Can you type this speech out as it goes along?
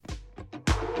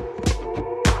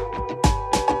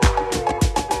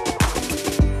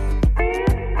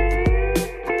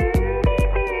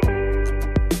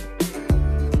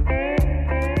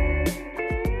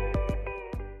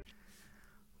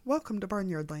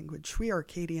Barnyard Language. We are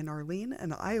Katie and Arlene,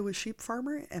 an Iowa sheep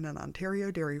farmer and an Ontario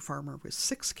dairy farmer with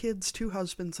 6 kids, 2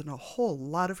 husbands, and a whole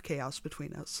lot of chaos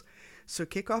between us. So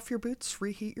kick off your boots,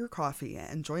 reheat your coffee,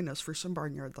 and join us for some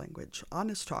Barnyard Language,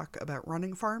 honest talk about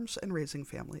running farms and raising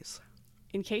families.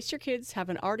 In case your kids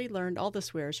haven't already learned all the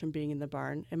swears from being in the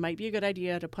barn, it might be a good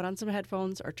idea to put on some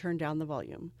headphones or turn down the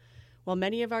volume. While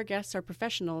many of our guests are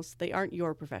professionals, they aren't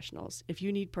your professionals. If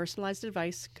you need personalized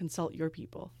advice, consult your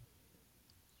people.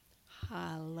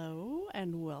 Hello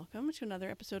and welcome to another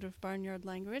episode of Barnyard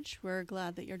Language. We're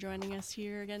glad that you're joining us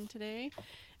here again today.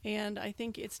 And I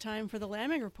think it's time for the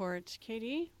lambing report.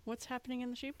 Katie, what's happening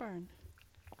in the sheep barn?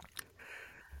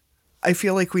 I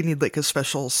feel like we need like a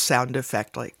special sound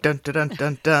effect, like dun dun dun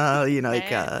dun dun, you know,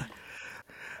 like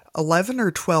 11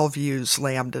 or 12 ewes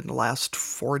lambed in the last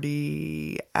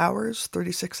 40 hours,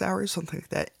 36 hours, something like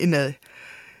that, in a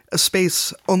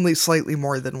space only slightly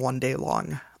more than 1 day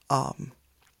long.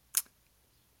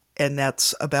 And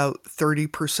that's about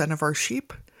 30% of our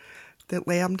sheep that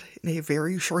lambed in a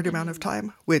very short amount of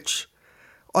time, which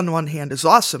on one hand is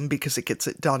awesome because it gets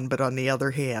it done, but on the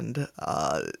other hand,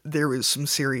 there was some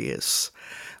serious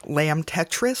lamb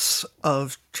Tetris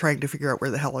of trying to figure out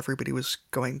where the hell everybody was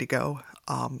going to go.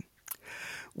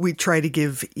 We try to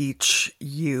give each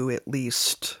ewe at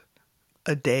least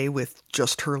a day with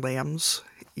just her lambs,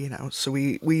 you know, so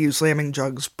we use lambing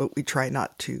jugs, but we try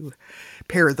not to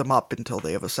pair them up until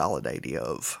they have a solid idea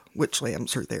of which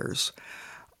lambs are theirs.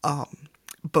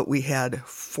 But we had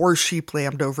 4 sheep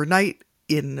lambed overnight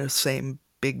in the same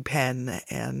big pen,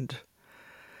 and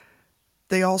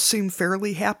they all seem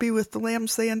fairly happy with the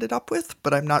lambs they ended up with,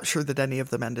 but I'm not sure that any of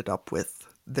them ended up with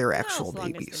their actual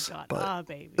babies.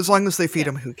 But as long as they feed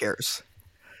them, who cares?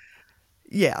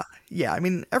 Yeah. I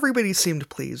mean, everybody seemed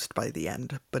pleased by the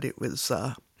end, but it was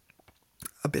a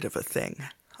bit of a thing.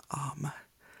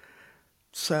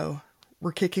 So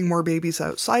we're kicking more babies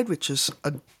outside, which is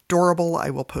adorable. I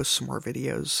will post some more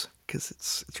videos because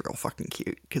it's real fucking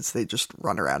cute because they just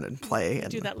run around and play and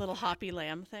do that little hoppy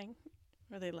lamb thing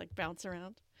where they like bounce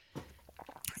around.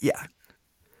 Yeah.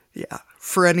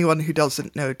 For anyone who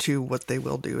doesn't know too, what they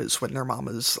will do is when their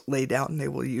mamas lay down, they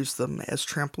will use them as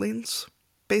trampolines,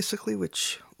 basically,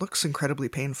 which looks incredibly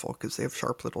painful because they have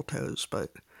sharp little toes.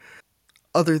 But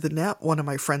other than that, one of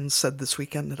my friends said this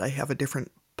weekend that I have a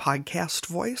different podcast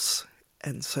voice.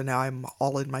 And so now I'm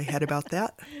all in my head about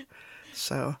that.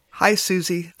 So, hi,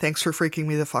 Susie. Thanks for freaking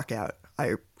me the fuck out.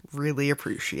 I really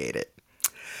appreciate it.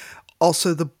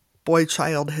 Also, the boy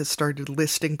child has started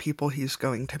listing people he's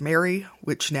going to marry,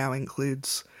 which now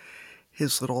includes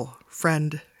his little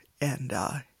friend and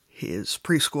his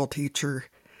preschool teacher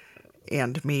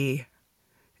and me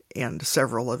and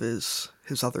several of his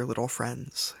other little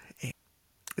friends. And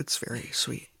it's very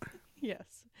sweet.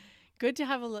 Yes. Good to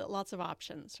have lots of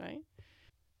options, right?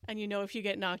 And you know if you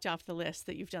get knocked off the list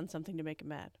that you've done something to make him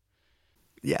mad.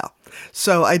 Yeah.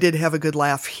 So I did have a good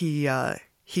laugh. He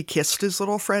kissed his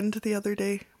little friend the other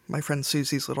day. My friend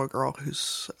Susie's little girl,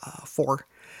 who's 4.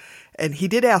 And he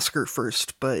did ask her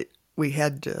first, but we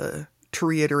had to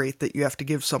reiterate that you have to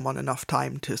give someone enough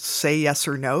time to say yes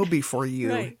or no before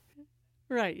you...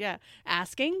 Right, yeah.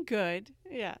 Asking, good.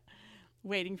 Yeah.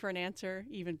 Waiting for an answer,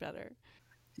 even better.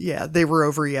 Yeah, they were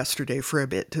over yesterday for a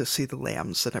bit to see the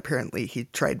lambs, and apparently he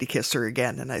tried to kiss her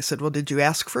again. And I said, well, did you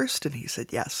ask first? And he said,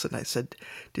 yes. And I said,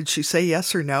 did she say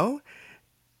yes or no?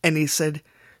 And he said,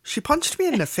 she punched me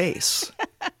in the face.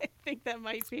 I think that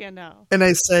might be a no. And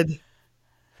I said,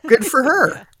 good for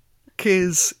her,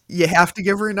 because you have to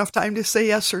give her enough time to say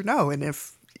yes or no. And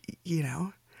if, you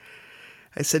know,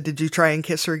 I said, did you try and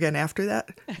kiss her again after that?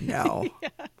 No.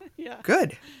 Yeah.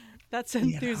 Good. That's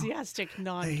enthusiastic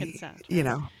non-consent. Right? You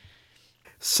know,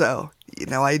 so, you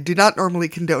know, I do not normally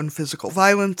condone physical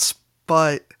violence,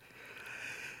 but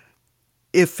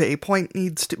if a point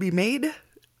needs to be made,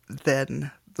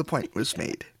 then the point was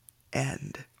made.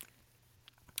 And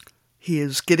he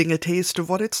is getting a taste of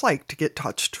what it's like to get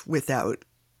touched without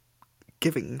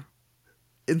giving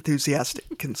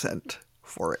enthusiastic consent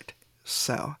for it.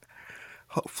 So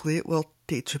hopefully it will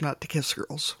teach him not to kiss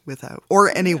girls without,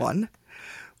 or anyone,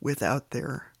 without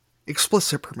their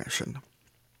explicit permission.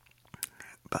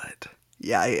 But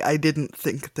yeah, I didn't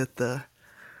think that the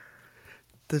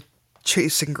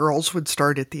chasing girls would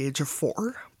start at the age of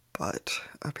 4, but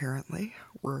apparently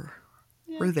we're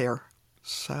there.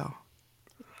 So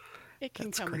it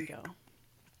can come and go.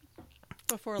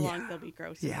 Before long, they'll be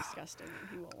gross and disgusting, and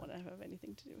he won't want to have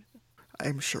anything to do with them.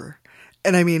 I'm sure.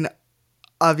 And I mean,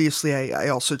 obviously, I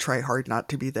also try hard not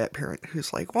to be that parent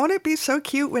who's like, won't it be so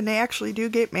cute when they actually do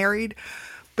get married?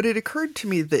 But it occurred to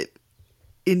me that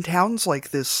in towns like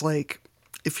this, like,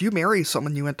 if you marry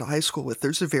someone you went to high school with,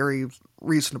 there's a very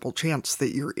reasonable chance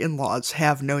that your in-laws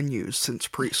have known you since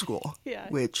preschool, Yeah.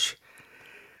 which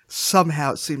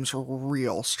somehow seems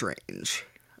real strange.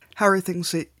 How are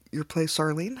things at your place,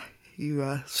 Arlene?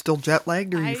 You still jet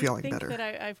lagged, or are you I feeling think better?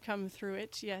 that I've come through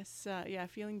it. Yes. Yeah,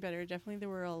 feeling better. Definitely, there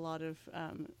were a lot of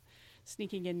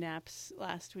sneaking in naps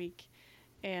last week.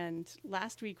 And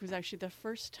last week was actually the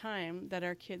first time that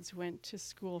our kids went to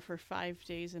school for 5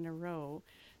 days in a row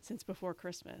since before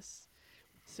Christmas.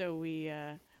 So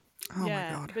Oh my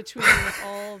yeah, god. between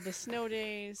all the snow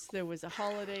days, there was a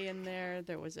holiday in there,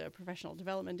 there was a professional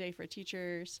development day for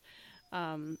teachers.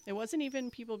 It wasn't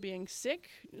even people being sick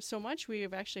so much. We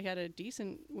have actually had a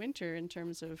decent winter in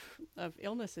terms of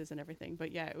illnesses and everything.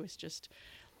 But yeah, it was just,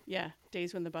 yeah,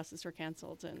 days when the buses were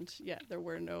canceled. And yeah, there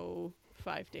were no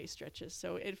 5 day stretches.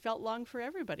 So it felt long for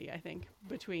everybody, I think,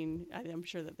 between, I'm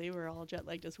sure that they were all jet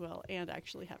lagged as well. And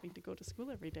actually having to go to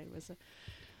school every day was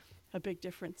a big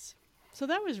difference. So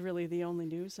that was really the only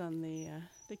news on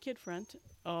the kid front.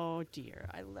 Oh dear,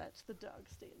 I let the dog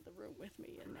stay in the room with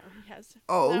me, and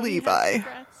Oh, now he has Levi.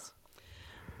 regrets.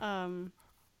 Um,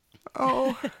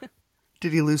 Oh.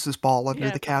 Did he lose his ball under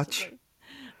yeah, the couch? possibly.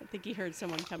 I think he heard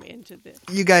someone come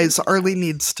You guys, into the Arlene house.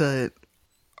 needs to.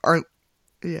 Ar-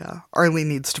 yeah, Arlene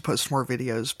needs to post more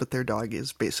videos, but their dog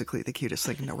is basically the cutest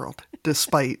thing in the world,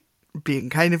 despite being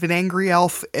kind of an angry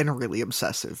elf and really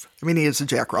obsessive. I mean, he is a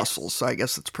Jack Russell, Yes. so I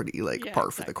guess it's pretty, like, Yeah,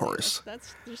 par for the exactly. course.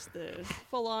 That's just the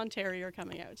full-on terrier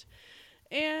coming out.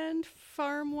 And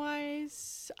farm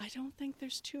wise, I don't think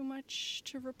there's too much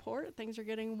to report. Things are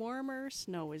getting warmer,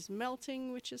 snow is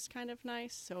melting, which is kind of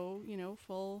nice. So,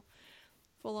 full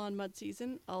on mud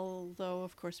season. Although,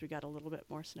 of course, we got a little bit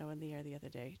more snow in the air the other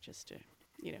day just to,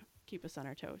 keep us on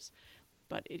our toes.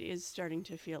 But it is starting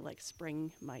to feel like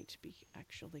spring might be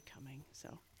actually coming.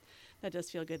 So that does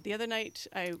feel good. The other night,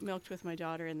 I milked with my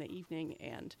daughter in the evening,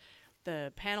 and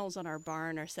the panels on our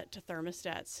barn are set to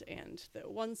thermostats, and the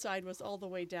one side was all the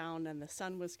way down, and the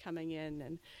sun was coming in,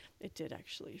 and it did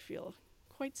actually feel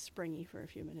quite springy for a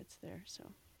few minutes there.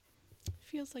 So it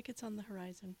feels like it's on the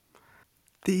horizon.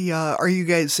 The Are you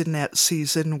guys in that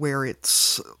season where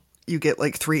it's you get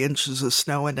like 3 inches of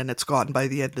snow and then it's gone by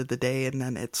the end of the day, and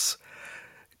then it's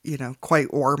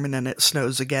quite warm, and then it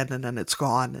snows again, and then it's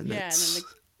gone, and Yeah, and then it's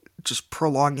just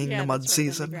prolonging the yeah, mud that's right. Then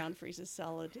the season? ground freezes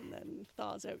solid and then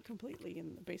thaws out completely,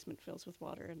 and the basement fills with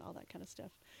water and all that kind of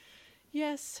stuff.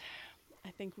 Yes,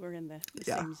 I think we're in the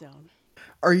Yeah. same zone.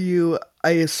 I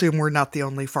assume we're not the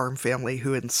only farm family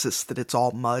who insists that it's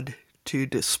all mud, too,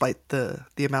 despite the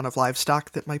amount of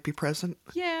livestock that might be present.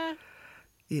 Yeah,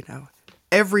 You know,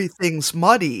 everything's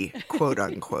muddy, quote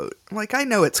unquote. Like, I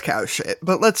know it's cow shit,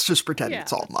 but let's just pretend yeah,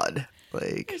 it's all mud.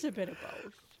 there's Like, a bit of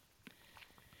both.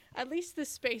 At least the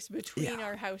space yeah. between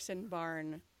our house and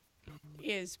barn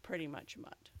is pretty much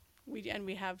mud.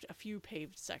 We have a few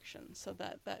paved sections, so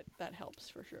that helps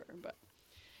for sure. But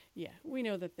yeah, we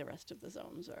know that the rest of the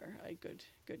zones are a good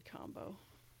combo.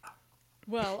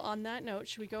 Well, on that note,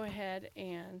 should we go ahead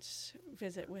and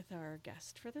visit with our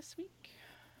guest for this week?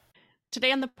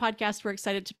 Today on the podcast, we're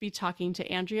excited to be talking to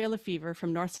Andrea LeFevre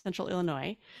from North Central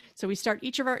Illinois. So we start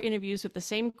each of our interviews with the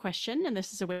same question, and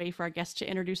this is a way for our guests to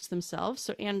introduce themselves.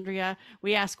 So Andrea,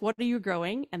 we ask, what are you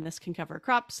growing? And this can cover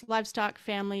crops, livestock,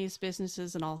 families,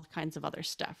 businesses, and all kinds of other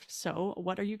stuff. So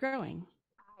what are you growing?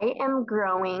 I am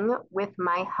growing with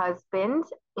my husband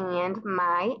and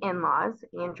my in laws,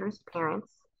 Andrew's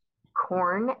parents,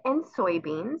 corn and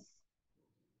soybeans.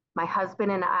 My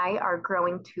husband and I are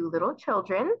growing two little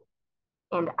children,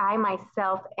 and I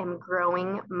myself am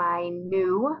growing my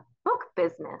new book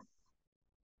business.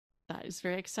 That is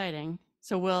very exciting.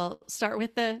 So we'll start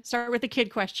with the kid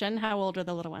question. How old are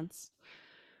the little ones?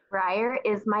 Briar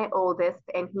is my oldest,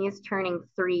 and he is turning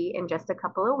 3 in just a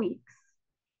couple of weeks.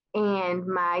 And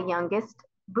my youngest,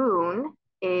 Boone,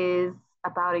 is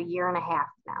about a year and a half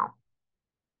now.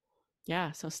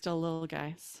 Yeah, so still little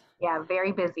guys. Yeah,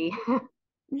 very busy.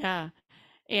 Yeah.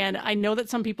 And I know that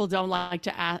some people don't like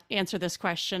to answer this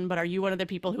question, but are you one of the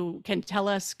people who can tell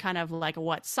us kind of like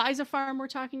what size of farm we're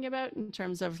talking about in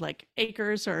terms of like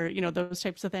acres or, those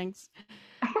types of things?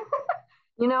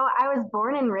 I was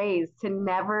born and raised to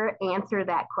never answer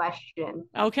that question.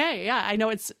 Okay. Yeah. I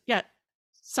know yeah,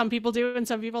 some people do and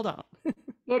some people don't.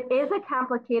 It is a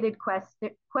complicated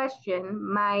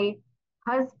question. My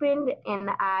husband and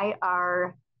I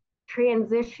are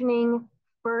transitioning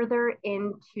further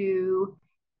into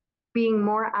being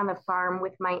more on the farm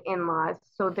with my in laws.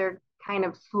 So they're kind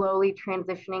of slowly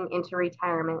transitioning into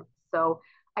retirement. So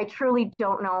I truly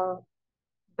don't know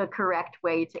the correct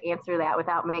way to answer that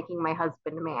without making my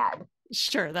husband mad.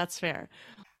 Sure. That's fair.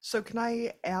 So can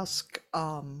I ask,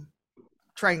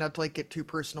 trying not to like get too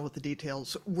personal with the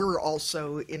details, we're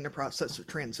also in the process of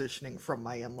transitioning from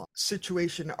my in-law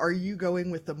situation. Are you going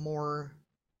with a more,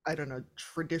 I don't know,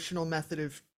 traditional method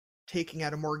of taking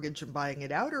out a mortgage and buying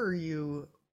it out, or are you,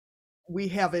 we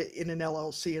have it in an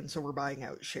LLC, and so we're buying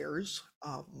out shares,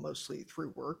 mostly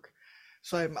through work.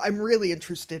 So I'm really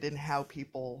interested in how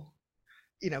people,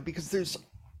 because there's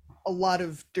a lot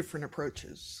of different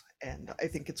approaches, and I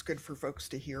think it's good for folks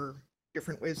to hear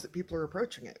different ways that people are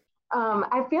approaching it.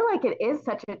 I feel like it is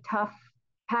such a tough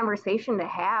conversation to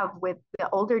have with the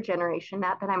older generation.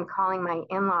 Not that I'm calling my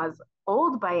in laws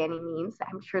old by any means.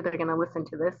 I'm sure they're going to listen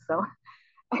to this. So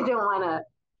I don't want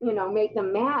to, make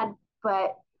them mad.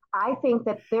 But I think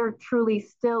that they're truly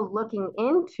still looking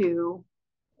into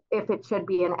if it should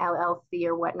be an LLC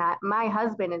or whatnot. My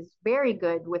husband is very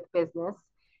good with business,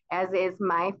 as is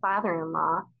my father in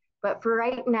law. But for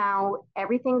right now,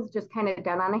 everything's just kind of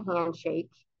done on a handshake.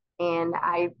 And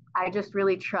I just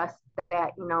really trust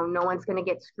that, no one's going to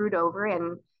get screwed over.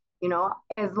 And,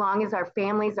 as long as our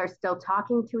families are still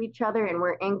talking to each other and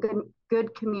we're in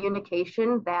good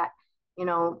communication, that,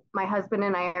 my husband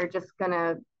and I are just going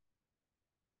to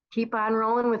keep on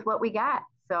rolling with what we got.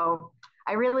 So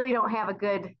I really don't have a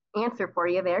good answer for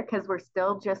you there because we're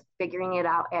still just figuring it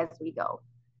out as we go.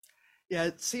 Yeah,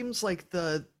 it seems like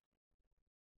the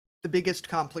biggest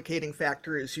complicating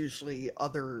factor is usually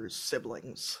other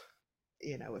siblings.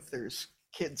 If there's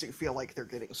kids who feel like they're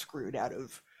getting screwed out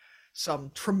of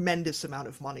some tremendous amount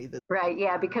of money that. Right.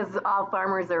 Yeah. Because all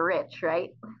farmers are rich, right?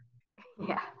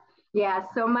 Yeah. Yeah.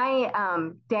 So my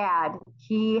dad,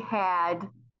 he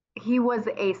was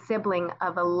a sibling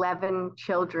of 11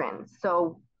 children.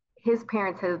 So his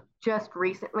parents have just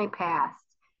recently passed.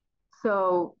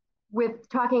 So with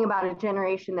talking about a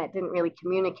generation that didn't really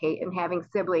communicate and having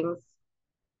siblings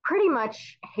pretty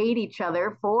much hate each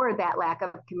other for that lack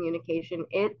of communication,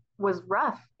 it was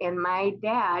rough. And my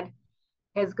dad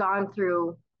has gone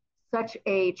through such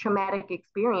a traumatic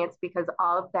experience because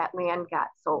all of that land got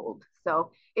sold.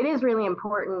 So it is really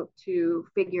important to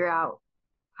figure out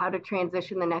how to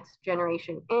transition the next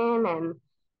generation in and,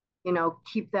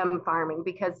 keep them farming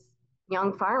because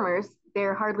young farmers,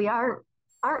 there hardly aren't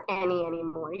any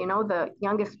anymore. The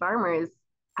youngest farmer is,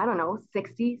 I don't know,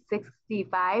 60,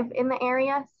 65 in the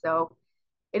area. So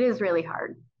it is really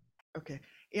hard. Okay.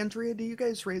 Andrea, do you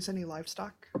guys raise any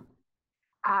livestock?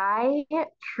 I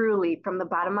truly, from the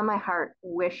bottom of my heart,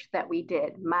 wish that we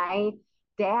did. My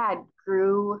dad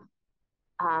grew,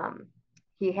 um,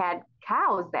 he had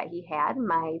cows that he had.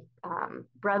 My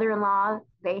brother in law,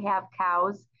 they have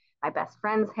cows. My best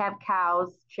friends have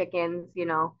cows, chickens,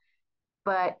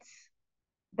 but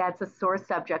that's a sore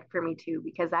subject for me too,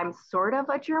 because I'm sort of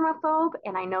a germaphobe.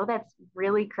 And I know that's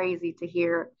really crazy to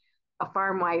hear a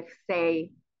farm wife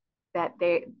say that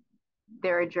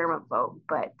they're a germaphobe,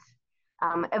 but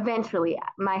eventually,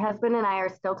 my husband and I are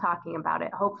still talking about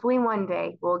it. Hopefully, one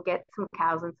day we'll get some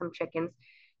cows and some chickens,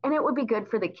 and it would be good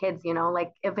for the kids.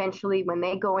 Like eventually when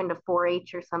they go into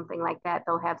 4-H or something like that,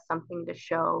 they'll have something to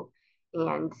show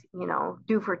and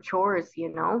do for chores.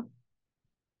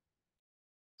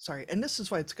 Sorry, and this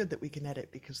is why it's good that we can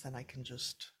edit, because then I can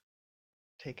just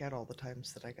take out all the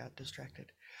times that I got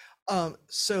distracted.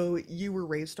 So you were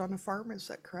raised on a farm, is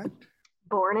that correct?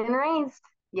 Born and raised,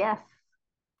 yes.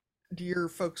 Do your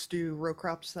folks do row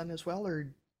crops then as well,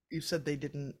 or you said they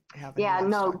didn't have any Yeah, no,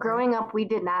 livestock, right? growing up, we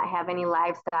did not have any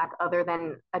livestock other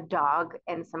than a dog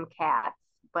and some cats.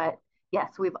 But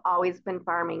yes, we've always been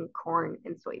farming corn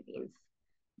and soybeans.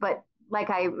 But like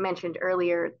I mentioned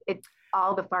earlier,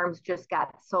 all the farms just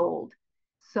got sold.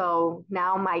 So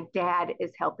now my dad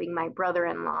is helping my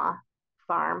brother-in-law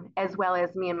farm, as well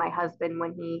as me and my husband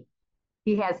when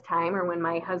he has time or when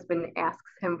my husband asks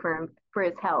him for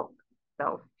his help.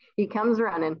 So he comes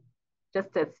running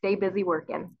just to stay busy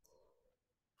working.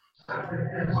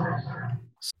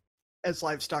 As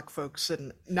livestock folks,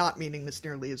 and not meaning this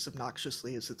nearly as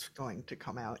obnoxiously as it's going to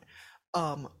come out,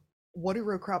 um, what do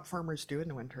row crop farmers do in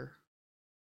the winter?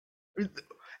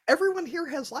 Everyone here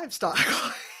has livestock.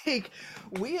 Like,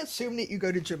 we assume that you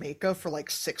go to Jamaica for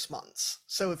like 6 months.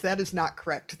 So if that is not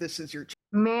correct, this is your.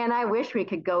 Man, I wish we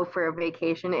could go for a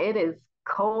vacation. It is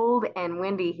cold and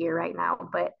windy here right now,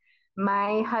 but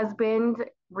my husband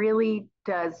really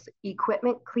does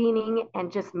equipment cleaning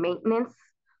and just maintenance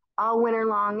all winter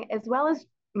long, as well as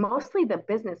mostly the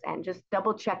business end, just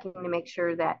double checking to make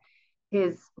sure that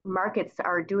his markets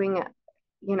are doing,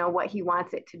 what he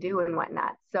wants it to do and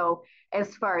whatnot. So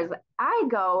as far as I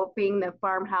go, being the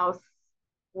farmhouse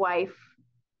wife,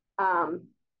 um,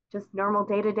 just normal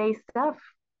day to day stuff.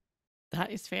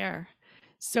 That is fair.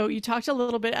 So you talked a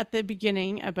little bit at the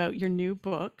beginning about your new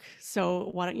book.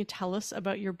 So why don't you tell us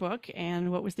about your book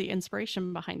and what was the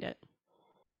inspiration behind it?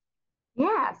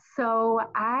 Yeah, so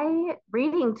I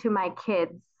reading to my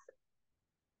kids,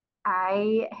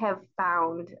 I have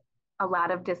found a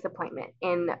lot of disappointment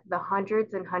in the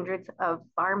hundreds and hundreds of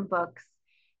farm books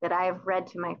that I have read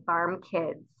to my farm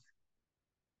kids.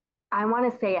 I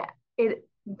want to say it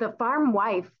the farm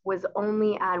wife was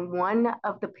only on one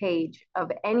of the page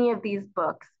of any of these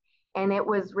books, and it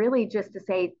was really just to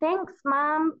say thanks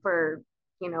mom for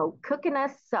cooking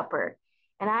us supper.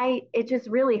 And I it just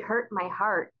really hurt my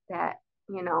heart that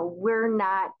we're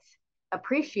not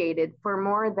appreciated for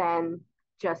more than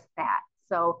just that.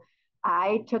 So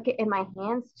I took it in my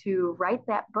hands to write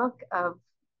that book of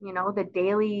the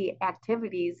daily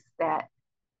activities that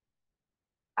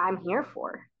I'm here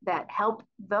for that help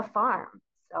the farm.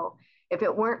 So if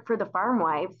it weren't for the farm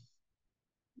wife,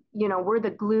 we're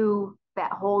the glue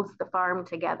that holds the farm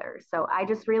together. So I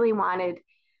just really wanted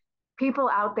people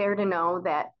out there to know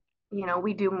that,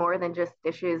 we do more than just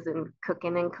dishes and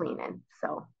cooking and cleaning.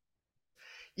 So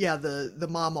Yeah, the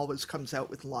mom always comes out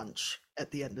with lunch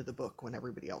at the end of the book when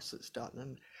everybody else is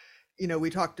done. And we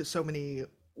talk to so many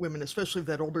women, especially of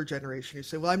that older generation, who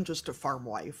say, "Well, I'm just a farm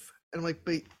wife." And I'm like,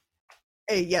 "But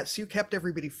hey, yes, you kept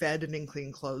everybody fed and in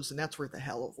clean clothes, and that's worth a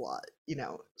hell of a lot.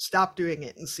 Stop doing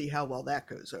it and see how well that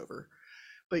goes over."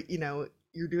 But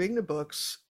you're doing the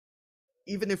books,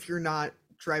 even if you're not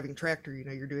driving tractor.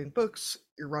 You're doing books,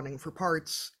 you're running for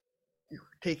parts, you're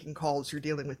taking calls, you're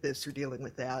dealing with this, you're dealing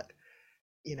with that.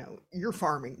 You're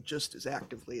farming just as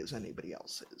actively as anybody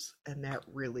else is, and that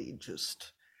really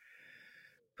just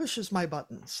pushes my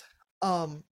buttons.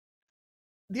 Um,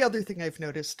 the other thing I've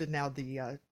noticed, and now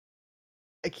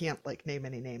I can't like name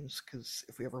any names because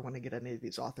if we ever want to get any of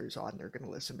these authors on, they're going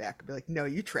to listen back and be like, "No,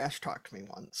 you trash talked me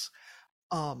once."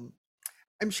 Um,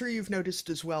 I'm sure you've noticed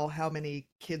as well how many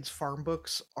kids' farm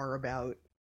books are about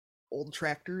old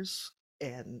tractors,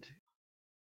 and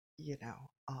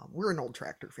we're an old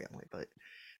tractor family, but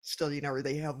still, where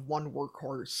they have one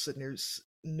workhorse and there's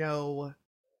no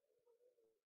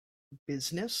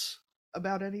business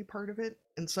about any part of it.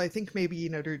 And so I think maybe,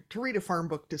 to read a farm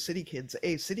book to city kids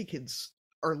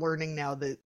are learning now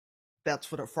that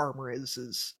that's what a farmer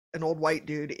is an old white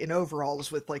dude in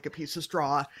overalls with like a piece of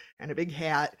straw and a big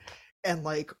hat and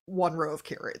like one row of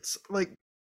carrots. Like,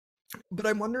 but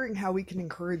I'm wondering how we can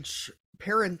encourage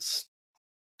parents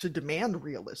to demand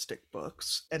realistic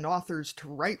books and authors to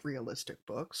write realistic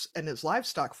books. And as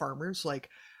livestock farmers, like,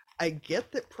 I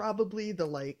get that probably the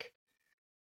like,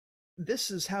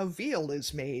 this is how veal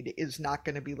is made is not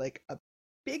going to be like a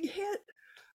big hit,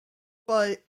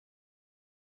 but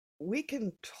we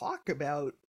can talk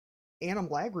about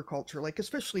animal agriculture, like,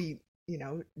 especially,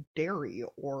 dairy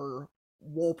or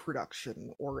wool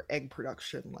production or egg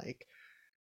production. Like,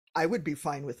 I would be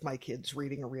fine with my kids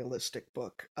reading a realistic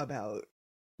book about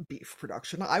beef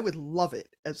production. I would love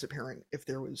it as a parent if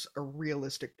there was a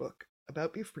realistic book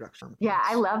about beef production. yeah,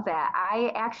 I love that.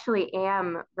 I actually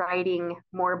am writing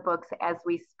more books as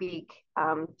we speak,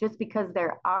 just because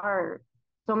there are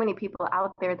so many people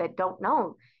out there that don't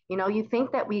know. You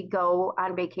think that we go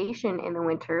on vacation in the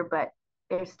winter, but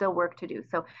there's still work to do.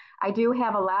 So I do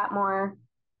have a lot more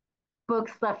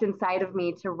books left inside of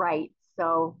me to write.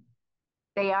 So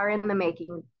they are in the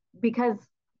making because,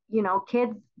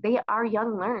 kids, they are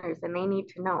young learners and they need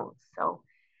to know. So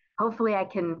hopefully I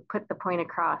can put the point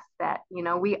across that,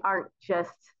 we aren't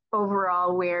just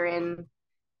overall wearing,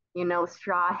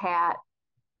 straw hat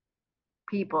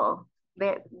people.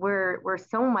 That we're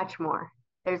so much more.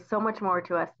 There's so much more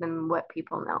to us than what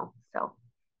people know. So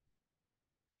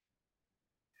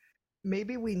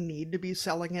Maybe we need to be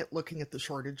selling it looking at the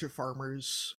shortage of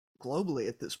farmers globally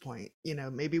at this point.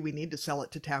 Maybe we need to sell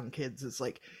it to town kids as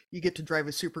like, you get to drive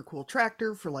a super cool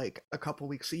tractor for like a couple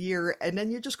weeks a year, and then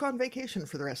you just go on vacation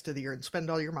for the rest of the year and spend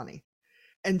all your money.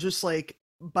 And just like,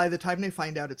 by the time they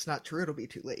find out it's not true, it'll be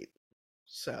too late.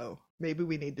 So maybe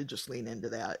we need to just lean into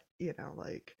that,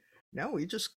 like, no, we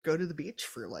just go to the beach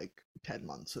for like 10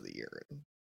 months of the year and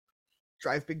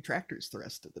drive big tractors the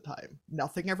rest of the time.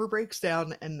 Nothing ever breaks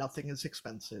down and nothing is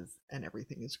expensive and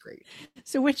everything is great.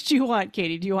 So which do you want,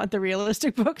 Katie? Do you want the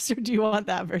realistic books or do you want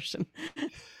that version?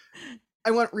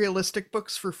 I want realistic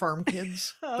books for farm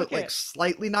kids, but like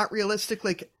slightly not realistic.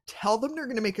 Like, tell them they're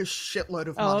going to make a shitload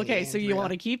of money. Okay. So you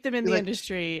want to keep them in the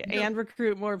industry and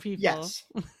recruit more people. Yes.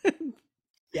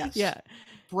 Yes. Yeah.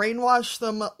 Brainwash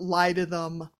them, lie to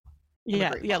them.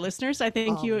 Yeah, listeners, I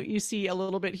think you see a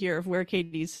little bit here of where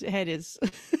Katie's head is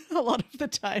a lot of the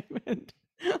time and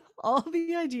all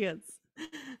the ideas.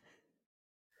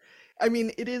 I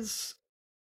mean, it is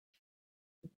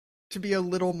to be a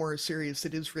little more serious,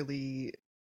 it is really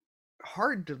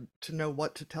hard to know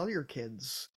what to tell your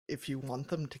kids if you want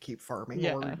them to keep farming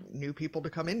Yeah. or new people to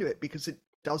come into it, because it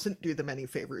doesn't do them any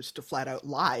favors to flat out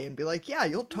lie and be like, yeah,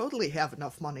 you'll totally have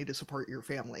enough money to support your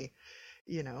family.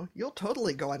 You know, you'll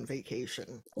totally go on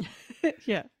vacation.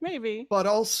 Yeah, maybe. But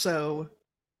also,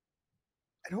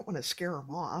 I don't want to scare them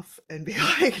off and be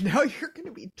like, no, you're going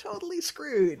to be totally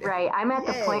screwed. Right. I'm at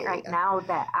the point Yay. right now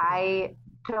that I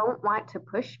don't want to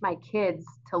push my kids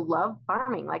to love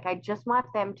farming. Like I just want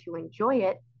them to enjoy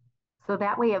it. So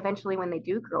that way eventually when they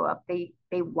do grow up, they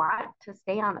want to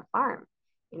stay on the farm.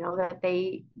 You know, that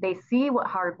they see what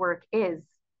hard work is,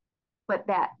 but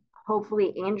that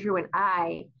hopefully Andrew and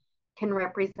I can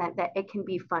represent that it can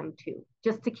be fun too,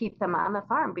 just to keep them on the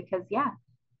farm because yeah,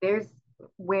 there's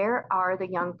where are the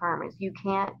young farmers? You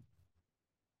can't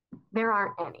there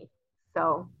aren't any.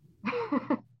 So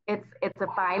it's a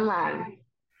fine line.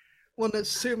 Well,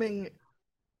 assuming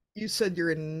you said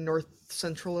you're in north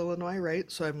central Illinois,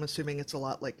 right? So I'm assuming it's a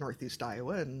lot like northeast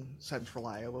Iowa and central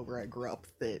Iowa where I grew up,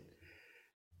 that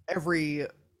every,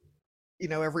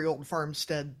 every old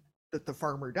farmstead that the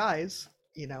farmer dies,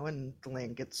 and the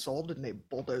land gets sold and they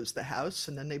bulldoze the house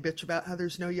and then they bitch about how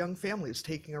there's no young families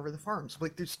taking over the farms.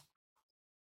 Like there's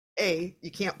A,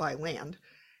 you can't buy land,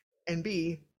 and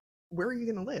B, where are you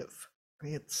going to live? I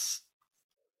mean, it's,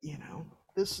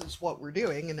 this is what we're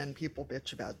doing, and then people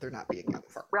bitch about there not being young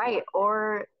farmers. Right.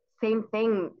 Or same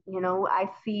thing, I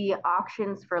see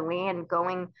auctions for land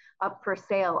going up for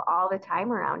sale all the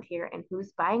time around here, and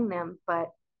who's buying them but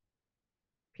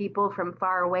people from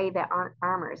far away that aren't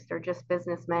farmers. They're just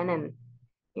businessmen, and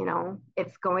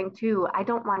it's going to, I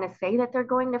don't want to say that they're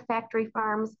going to factory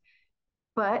farms,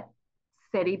 but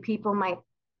city people might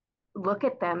look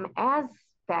at them as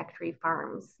factory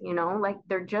farms, like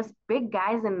they're just big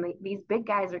guys, and these big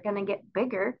guys are going to get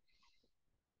bigger.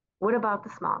 What about the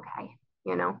small guy,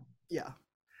 Yeah.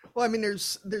 Well, I mean,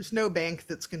 there's no bank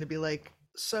that's going to be like,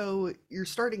 so you're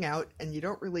starting out and you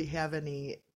don't really have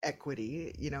any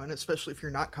equity, and especially if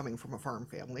you're not coming from a farm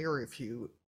family, or if you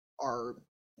are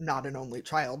not an only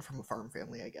child from a farm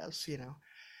family, I guess,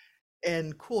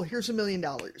 and cool, here's $1 million.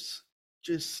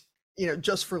 Just,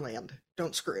 just for land.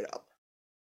 Don't screw it up.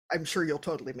 I'm sure you'll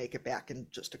totally make it back in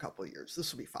just a couple of years.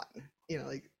 This will be fine.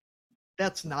 Like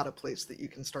that's not a place that you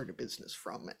can start a business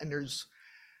from. And there's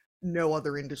no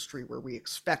other industry where we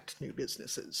expect new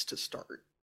businesses to start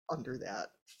under that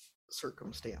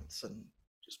circumstance and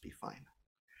just be fine.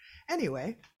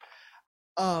 Anyway,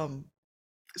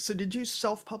 so did you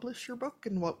self-publish your book,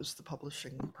 and what was the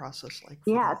publishing process like for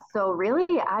Yeah, that? so really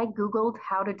I Googled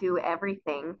how to do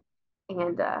everything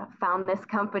and found this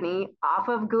company off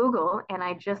of Google, and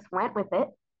I just went with it.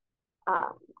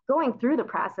 Um, Going through the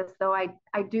process, though, I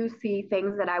do see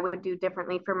things that I would do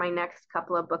differently for my next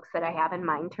couple of books that I have in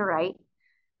mind to write.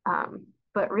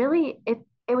 But really,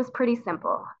 it was pretty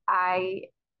simple. I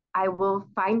will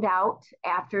find out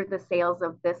after the sales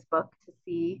of this book to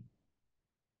see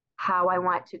how I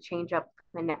want to change up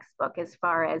the next book. As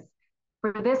far as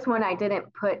for this one, I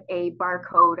didn't put a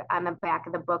barcode on the back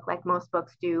of the book like most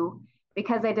books do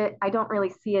because I don't really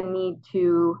see a need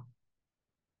to.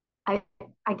 I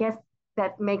guess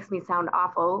that makes me sound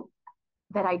awful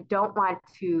that I don't want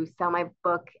to sell my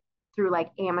book through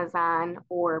like Amazon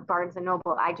or Barnes and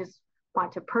Noble. I just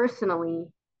want to personally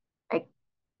like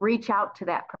reach out to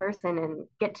that person and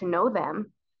get to know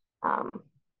them. Um,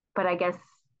 but I guess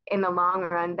in the long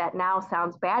run, that now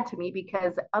sounds bad to me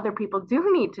because other people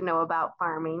do need to know about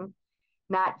farming,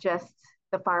 not just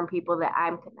the farm people that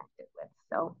I'm connected with.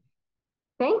 So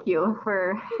thank you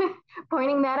for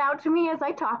pointing that out to me as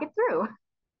I talk it through.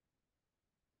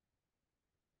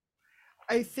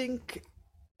 I think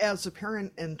as a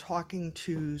parent and talking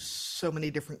to so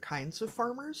many different kinds of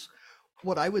farmers,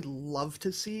 what I would love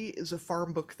to see is a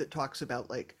farm book that talks about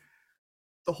like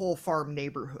the whole farm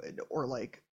neighborhood, or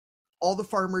like all the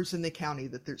farmers in the county,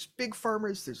 that there's big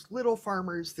farmers, there's little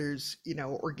farmers, there's,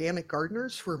 organic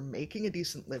gardeners who are making a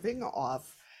decent living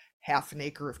off half an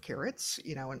acre of carrots,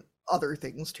 and other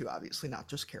things too, obviously, not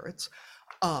just carrots.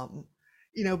 Um,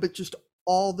 but just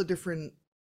all the different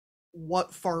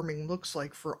what farming looks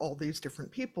like for all these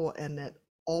different people, and that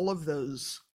all of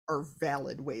those are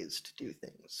valid ways to do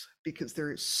things, because there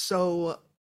is so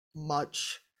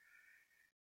much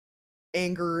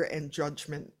anger and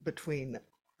judgment between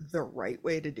the right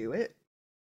way to do it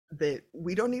that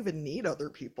we don't even need other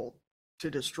people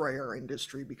to destroy our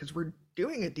industry, because we're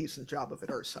doing a decent job of it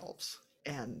ourselves.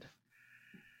 And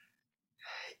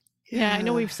Yeah, I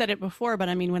know we've said it before, but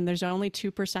I mean, when there's only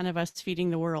 2% of us feeding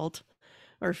the world,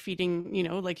 or feeding,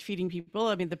 like feeding people.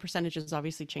 I mean, the percentages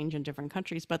obviously change in different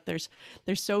countries, but there's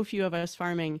so few of us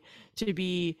farming to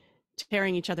be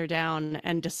tearing each other down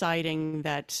and deciding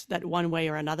that one way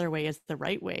or another way is the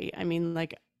right way. I mean,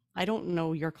 like, I don't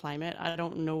know your climate. I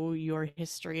don't know your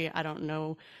history. I don't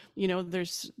know,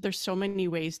 there's so many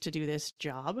ways to do this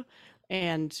job,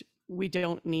 and we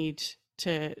don't need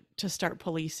to start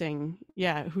policing,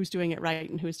 who's doing it right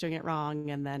and who's doing it wrong,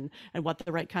 and what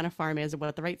the right kind of farm is and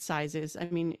what the right size is. I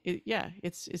mean,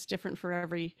 it's different for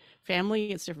every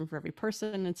family, it's different for every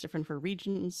person, it's different for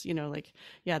regions,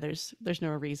 there's no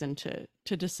reason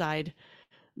to decide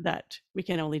that we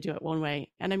can only do it one way.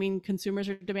 And I mean, consumers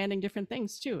are demanding different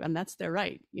things too, and that's their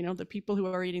right. The people who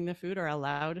are eating the food are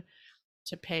allowed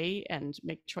to pay and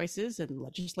make choices, and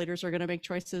legislators are going to make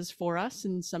choices for us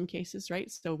in some cases,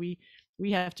 right? So we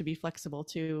have to be flexible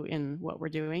too in what we're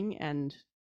doing, and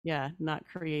not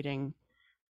creating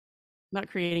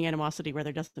animosity where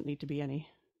there doesn't need to be any.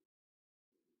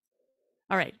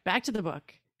 All right, back to the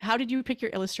book. How did you pick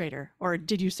your illustrator, or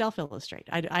did you self-illustrate?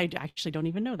 I actually don't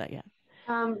even know that yet.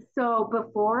 So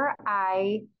before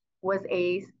I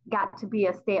got to be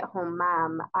a stay-at-home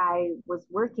mom, I was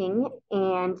working,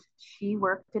 and she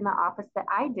worked in the office that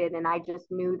I did, and I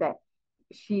just knew that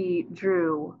she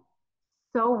drew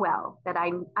so well that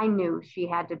I knew she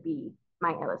had to be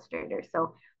my illustrator.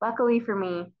 So luckily for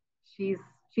me, she's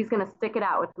going to stick it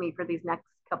out with me for these next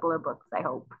couple of books, I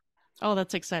hope. Oh,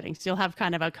 that's exciting. So you'll have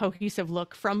kind of a cohesive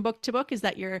look from book to book. Is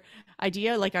that your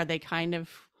idea? Like, are they kind of,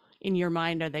 in your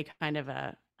mind, are they kind of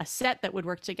a set that would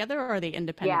work together, or are they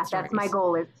independent stories? That's my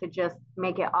goal, is to just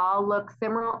make it all look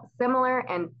similar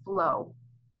and flow.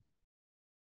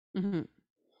 Mm-hmm.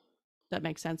 That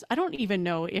makes sense. I don't even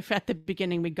know if at the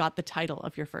beginning we got the title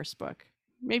of your first book.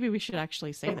 Maybe we should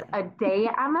actually say It's that. A Day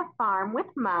on the Farm with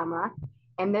Mama.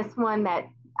 And this one that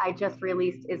I just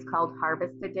released is called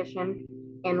Harvest Edition.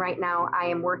 And right now I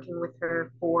am working with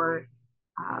her for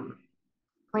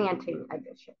Planting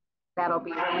Edition. That'll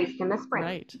be released in the spring.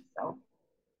 Right. So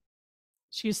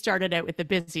she started out with the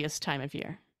busiest time of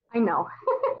year. I know.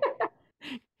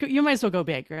 You might as well go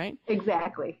big, right?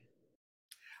 Exactly.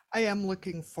 I am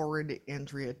looking forward,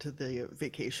 Andrea, to the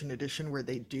vacation edition where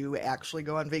they do actually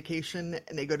go on vacation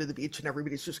and they go to the beach and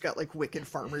everybody's just got like wicked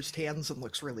farmer's tans and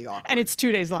looks really awkward. And it's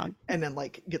 2 days long. And then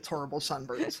like gets horrible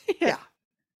sunburns. Yeah.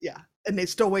 And they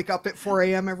still wake up at 4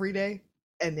 a.m. every day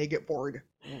and they get bored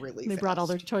really fast. They brought all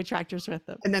their toy tractors with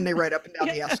them. And then they ride up and down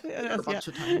the escalator a bunch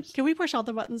of times. Can we push all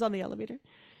the buttons on the elevator?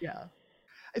 Yeah.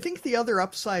 I think the other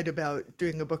upside about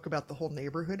doing a book about the whole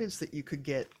neighborhood is that you could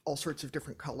get all sorts of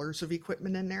different colors of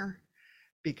equipment in there,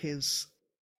 because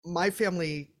my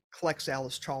family collects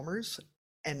Alice Chalmers,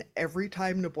 and every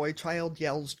time the boy child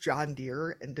yells John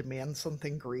Deere and demands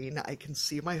something green, I can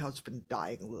see my husband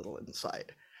dying a little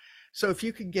inside. So if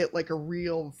you could get like a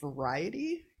real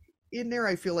variety in there,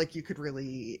 I feel like you could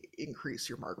really increase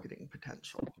your marketing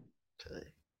potential to,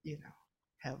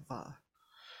 have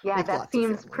that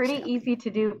seems pretty easy to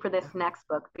do for this next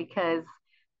book, because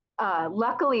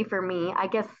luckily for me, I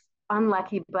guess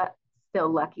unlucky, but still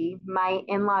lucky, my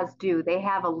in-laws they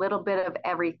have a little bit of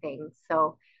everything.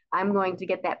 So I'm going to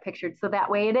get that pictured so that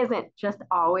way it isn't just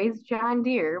always John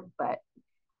Deere, but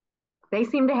they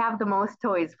seem to have the most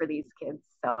toys for these kids.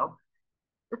 So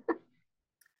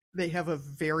they have a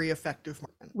very effective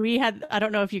marketing. We had, I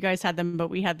don't know if you guys had them, but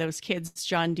we had those kids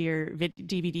John Deere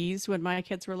DVDs when my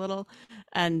kids were little,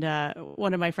 and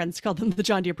one of my friends called them the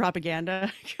John Deere propaganda,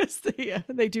 because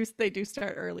they do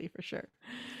start early for sure.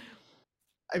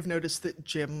 I've noticed that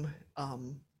Jim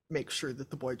makes sure that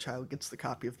the boy child gets the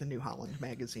copy of the New Holland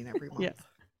magazine every month.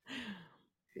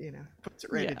 Puts it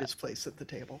right at his place at the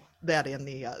table. That and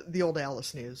the old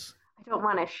Alice News. I don't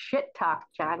want to shit talk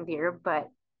John Deere, but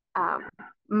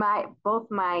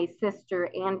both my sister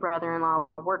and brother-in-law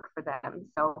work for them,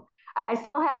 so I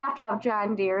still have to have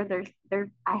John Deere.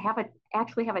 I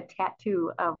actually have a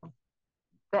tattoo of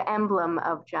the emblem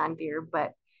of John Deere,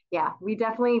 but yeah, we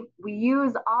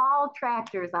use all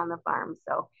tractors on the farm.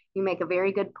 So you make a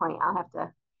very good point. I'll have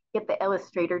to get the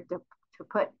illustrator to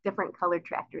put different colored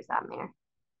tractors on there.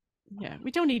 Yeah,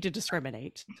 we don't need to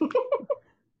discriminate.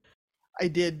 I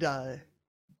did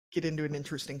get into an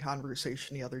interesting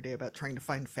conversation the other day about trying to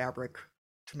find fabric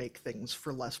to make things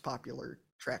for less popular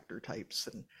tractor types.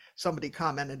 And somebody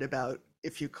commented about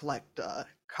if you collect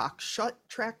cock-shut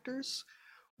tractors,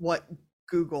 what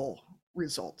Google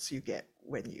results you get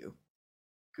when you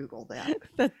Google that.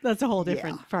 That's a whole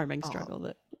different farming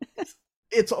struggle.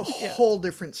 It's a whole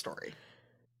different story.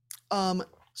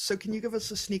 So can you give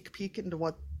us a sneak peek into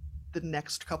what the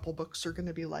next couple books are going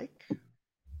to be like?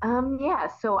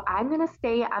 So I'm going to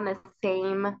stay on the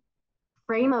same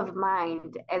frame of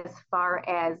mind as far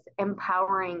as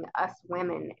empowering us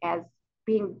women as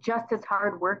being just as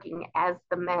hardworking as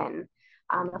the men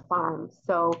on the farm.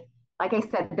 So, like I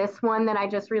said, this one that I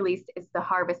just released is the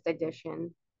Harvest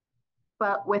Edition,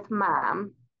 but with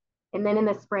mom. And then in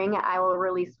the spring, I will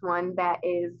release one that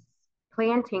is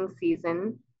planting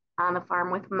season on the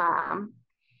farm with mom.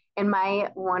 And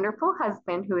my wonderful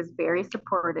husband, who is very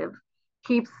supportive,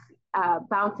 keeps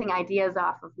bouncing ideas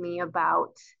off of me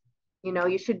about,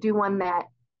 you should do one that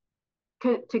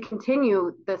to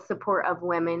continue the support of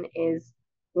women is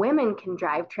women can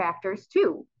drive tractors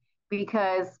too.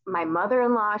 Because my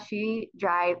mother-in-law, she's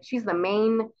the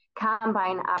main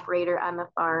combine operator on the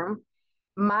farm.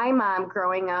 My mom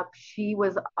growing up, she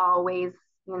was always,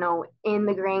 in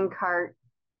the grain cart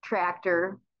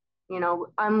tractor,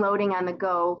 unloading on the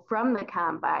go from the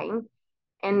combine.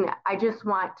 And I just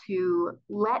want to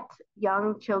let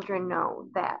young children know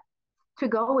that, to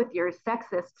go with your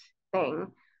sexist thing,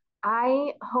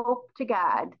 I hope to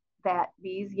God that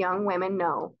these young women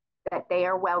know that they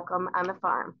are welcome on the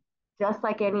farm, just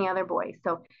like any other boy.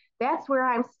 So that's where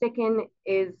I'm sticking,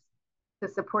 is to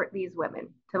support these women,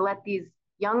 to let these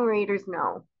young readers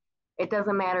know it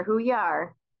doesn't matter who you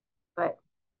are, but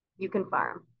you can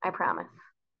farm. I promise.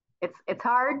 It's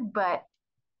hard, but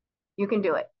you can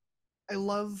do it. I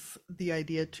love the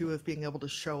idea too of being able to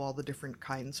show all the different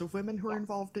kinds of women who are Yeah.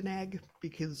 involved in ag,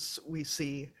 because we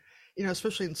see,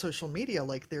 especially in social media,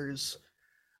 like there's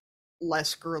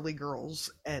less girly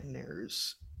girls, and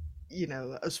there's,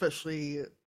 especially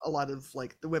a lot of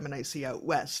like the women I see out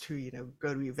west who,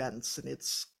 go to events, and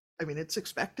it's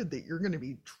expected that you're going to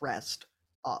be dressed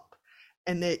up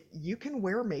and that you can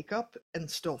wear makeup and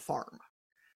still farm.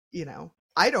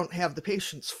 I don't have the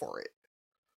patience for it.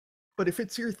 But if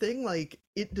it's your thing, like,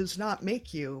 it does not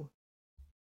make you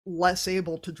less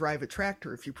able to drive a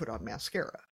tractor if you put on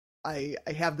mascara. I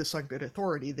have this on good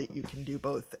authority that you can do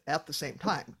both at the same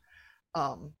time.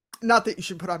 Not that you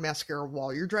should put on mascara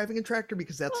while you're driving a tractor,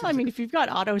 because that's Well, I mean, if you've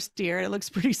got auto steer, it looks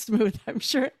pretty smooth, I'm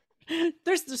sure.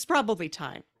 There's probably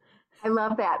time. I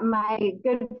love that. My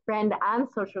good friend on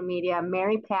social media,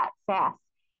 Mary Pat Sass,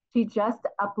 she just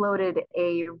uploaded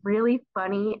a really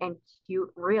funny and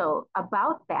cute reel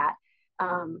about that.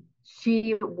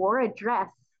 She wore a dress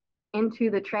into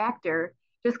the tractor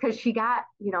just because she got,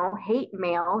 hate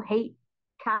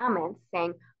comments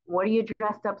saying, "What are you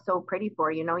dressed up so pretty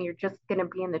for? You're just going to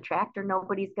be in the tractor.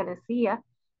 Nobody's going to see you.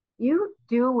 You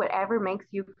do whatever makes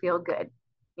you feel good.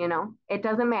 It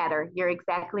doesn't matter." You're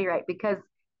exactly right, because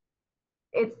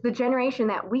it's the generation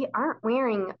that we aren't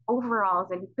wearing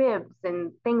overalls and bibs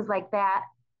and things like that.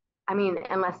 I mean,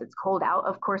 unless it's cold out,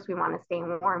 of course we want to stay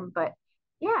warm, but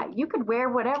yeah, you could wear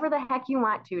whatever the heck you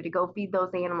want to go feed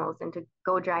those animals and to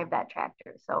go drive that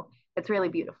tractor. So it's really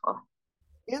beautiful.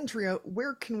 Andrea,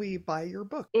 where can we buy your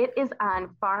book? It is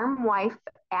on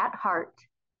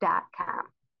farmwifeatheart.com.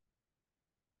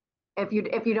 If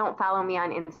you don't follow me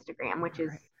on Instagram, which is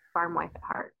Right.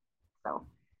 farmwifeatheart. So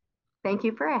thank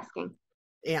you for asking.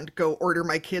 And go order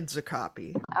my kids a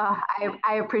copy.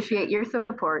 I appreciate your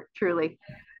support, truly.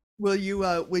 Will you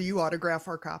autograph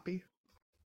our copy?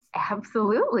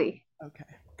 Absolutely. Okay,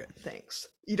 good. Thanks.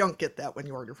 You don't get that when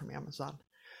you order from Amazon.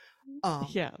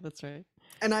 Yeah, that's right.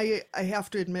 And I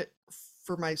have to admit,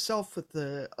 for myself, with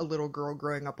a little girl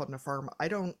growing up on the farm, I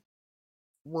don't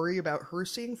worry about her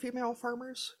seeing female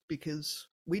farmers, because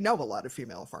we know a lot of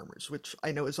female farmers, which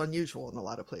I know is unusual in a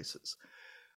lot of places.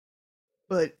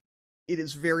 But it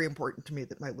is very important to me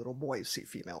that my little boys see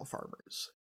female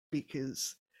farmers,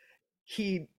 because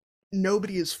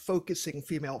nobody is focusing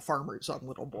female farmers on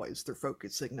little boys. They're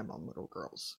focusing them on little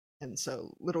girls. And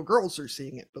so little girls are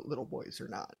seeing it, but little boys are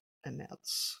not. And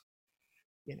that's,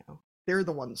 they're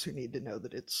the ones who need to know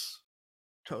that it's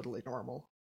totally normal.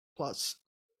 Plus,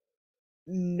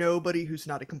 nobody who's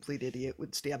not a complete idiot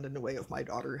would stand in the way of my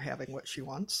daughter having what she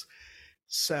wants.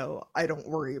 So I don't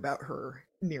worry about her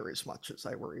near as much as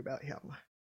I worry about him.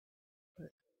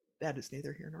 But that is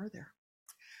neither here nor there.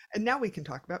 And now we can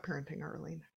talk about parenting,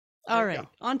 Arlene. All right,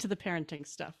 on to the parenting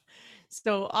stuff.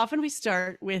 So often we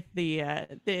start with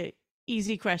the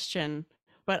easy question,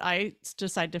 but I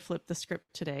decided to flip the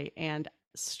script today and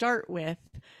start with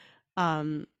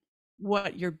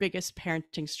what your biggest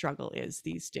parenting struggle is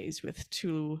these days with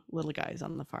two little guys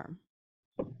on the farm.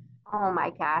 Oh my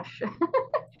gosh.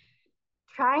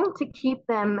 Trying to keep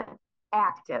them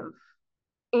active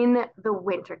in the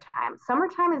wintertime.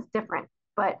 Summertime is different,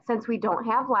 but since we don't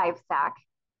have livestock,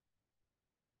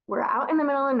 we're out in the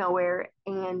middle of nowhere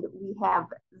and we have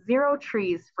zero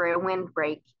trees for a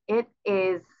windbreak. It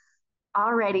is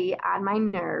already on my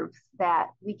nerves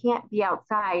that we can't be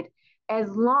outside as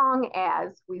long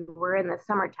as we were in the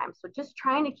summertime. So just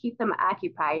trying to keep them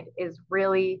occupied is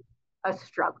really a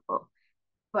struggle.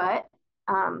 But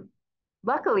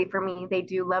luckily for me, they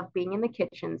do love being in the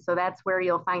kitchen. So that's where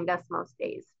you'll find us most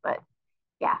days. But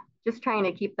yeah, just trying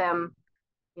to keep them,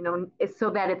 so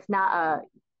that it's not a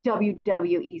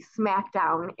WWE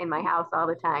SmackDown in my house all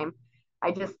the time.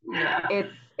 I just, Yeah.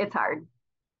 it's hard.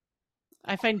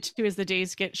 I find too, as the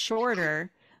days get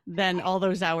shorter, then all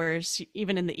those hours,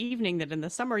 even in the evening that in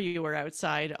the summer you were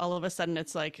outside, all of a sudden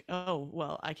it's like, oh,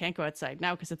 well, I can't go outside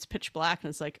now because it's pitch black. And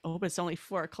it's like, oh, but it's only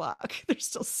 4 o'clock. There's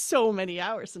still so many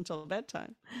hours until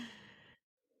bedtime.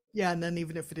 Yeah, and then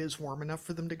even if it is warm enough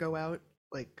for them to go out,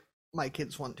 like my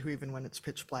kids want to even when it's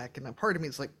pitch black, and a part of me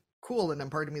is like, cool, and then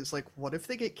part of me is like, what if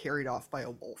they get carried off by a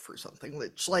wolf or something?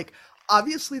 Which, like,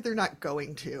 obviously they're not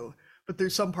going to, but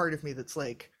there's some part of me that's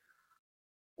like,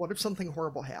 what if something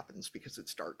horrible happens because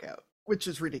it's dark out? Which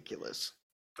is ridiculous.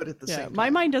 But at the Yeah, same my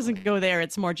time, mind doesn't like, go there.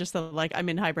 It's more just the like I'm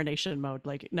in hibernation mode.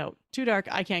 Like, no, too dark.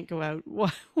 I can't go out.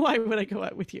 Why would I go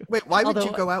out with you? wait, why would you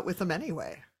Although, go out with them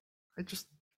anyway? I just,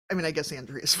 I mean, I guess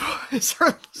Andrea's is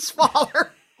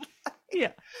smaller.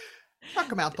 yeah, Chuck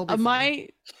them out, they'll be fine.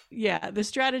 the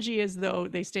strategy is though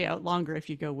they stay out longer if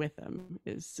you go with them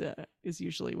is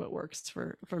usually what works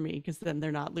for me because then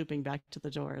they're not looping back to the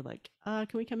door like, can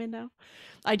we come in now?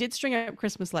 I did string up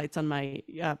Christmas lights on my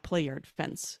play yard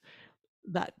fence.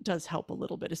 That does help a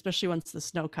little bit, especially once the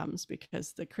snow comes,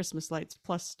 because the Christmas lights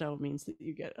plus snow means that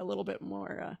you get a little bit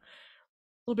more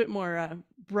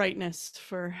brightness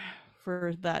for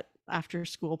that after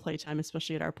school playtime,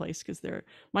 especially at our place, because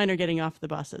mine are getting off the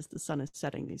bus as the sun is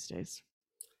setting these days.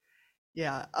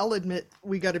 Yeah, I'll admit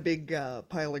we got a big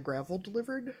pile of gravel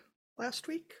delivered last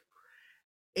week,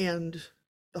 and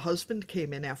the husband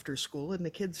came in after school and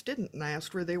the kids didn't. And I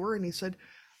asked where they were, and he said,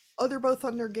 oh, they're both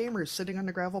on their gamers sitting on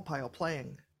the gravel pile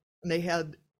playing. And they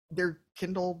had their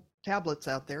Kindle tablets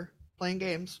out there playing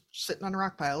games, sitting on a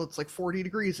rock pile. It's like 40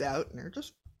 degrees out, and they're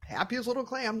just happy as little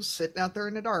clams sitting out there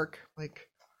in the dark. Like,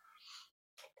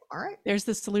 all right. There's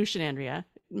the solution, Andrea.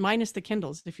 Minus the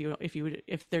Kindles,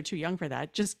 if they're too young for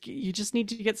that, you just need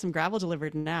to get some gravel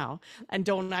delivered now, and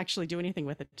don't actually do anything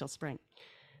with it till spring.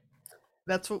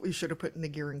 That's what we should have put in the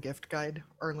gear and gift guide,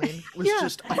 Arlene, was Yeah.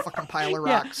 just a fucking pile of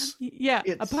Yeah, rocks. yeah,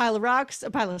 a It's pile of rocks, a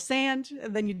pile of sand,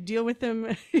 and then you deal with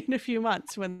them in a few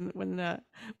months when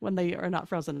they are not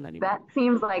frozen anymore. That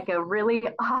seems like a really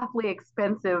awfully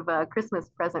expensive Christmas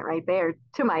present right there.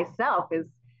 To myself is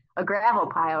a gravel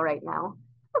pile right now.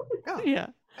 yeah.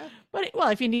 Yeah, but well,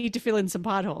 if you need to fill in some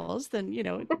potholes, then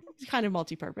it's kind of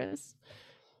multi-purpose.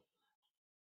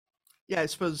 Yeah, I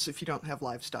suppose if you don't have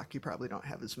livestock, you probably don't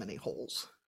have as many holes.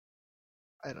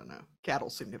 I don't know. Cattle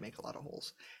seem to make a lot of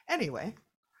holes. Anyway,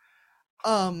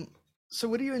 so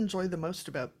what do you enjoy the most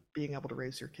about being able to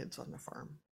raise your kids on the farm?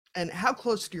 And how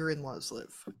close do your in-laws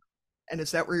live? And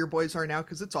is that where your boys are now?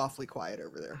 Because it's awfully quiet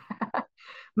over there.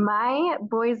 My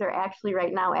boys are actually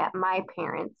right now at my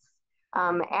parents'.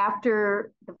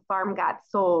 After the farm got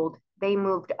sold, they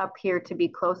moved up here to be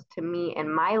close to me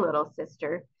and my little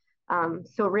sister.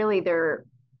 So really, they're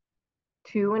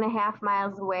 2.5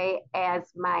 miles away, as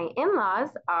my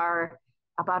in-laws are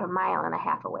about a mile and a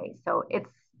half away. So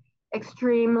it's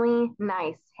extremely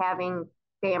nice having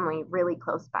family really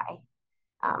close by.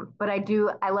 But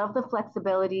I love the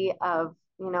flexibility of,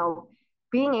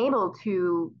 being able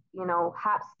to,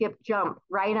 hop, skip, jump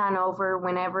right on over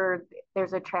whenever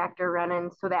there's a tractor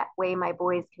running. So that way my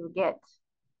boys can get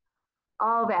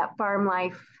all that farm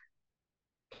life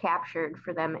captured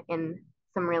for them in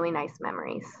some really nice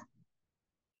memories.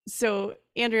 So,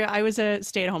 Andrea, I was a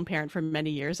stay-at-home parent for many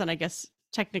years, and I guess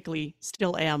technically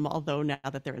still am, although now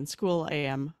that they're in school, I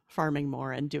am farming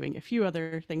more and doing a few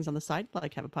other things on the side,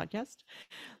 like have a podcast.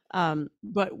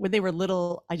 But when they were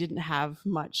little, I didn't have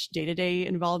much day-to-day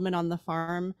involvement on the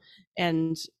farm.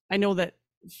 And I know that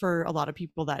for a lot of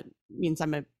people, that means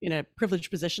I'm in a privileged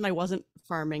position. I wasn't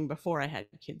farming before I had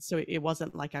kids. So it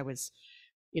wasn't like I was,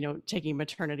 taking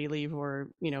maternity leave or,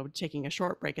 taking a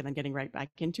short break and then getting right back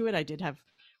into it. I did have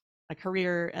a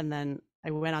career, and then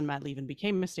I went on mat leave and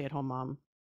became a stay-at-home mom.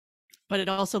 But it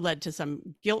also led to some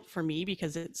guilt for me,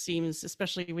 because it seems,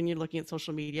 especially when you're looking at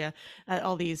social media, at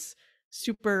all these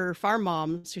super farm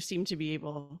moms who seem to be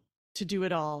able to do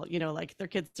it all, like their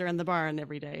kids are in the barn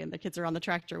every day and the kids are on the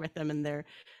tractor with them, and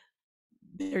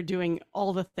they're doing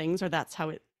all the things, or that's how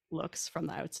it looks from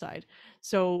the outside.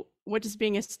 So what does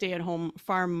being a stay-at-home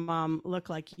farm mom look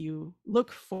like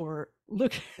look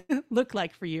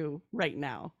like for you right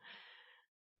now?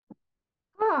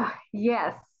 Oh,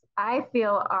 yes, I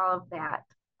feel all of that.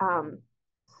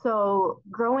 So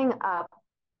growing up,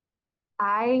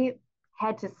 I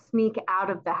had to sneak out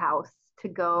of the house to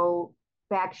go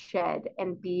back shed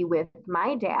and be with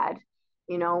my dad,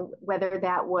 whether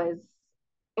that was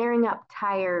airing up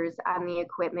tires on the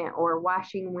equipment or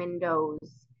washing windows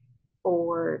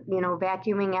or,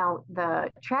 vacuuming out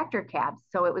the tractor cabs.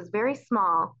 So it was very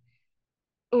small.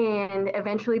 And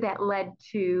eventually that led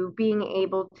to being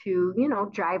able to,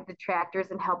 drive the tractors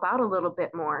and help out a little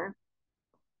bit more.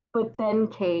 But then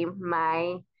came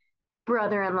my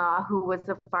brother-in-law who was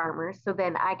a farmer. So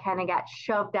then I kind of got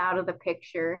shoved out of the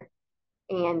picture,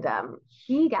 and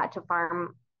he got to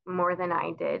farm more than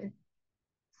I did.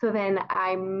 So then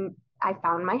I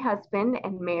found my husband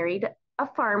and married a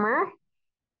farmer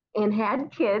and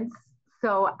had kids.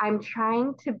 So I'm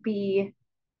trying to be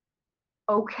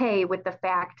okay with the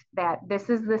fact that this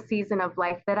is the season of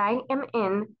life that I am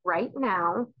in right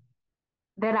now,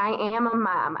 that I am a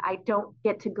mom. I don't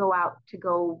get to go out to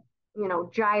go,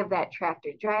 drive that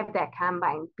tractor, drive that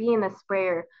combine, be in the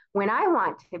sprayer when I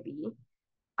want to be.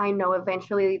 I know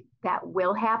eventually that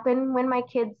will happen when my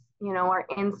kids, are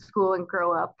in school and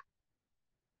grow up.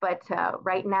 But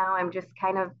right now, I'm just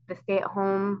kind of the stay at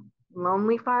home,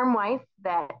 lonely farm wife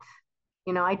that,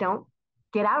 I don't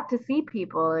get out to see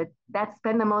people. That's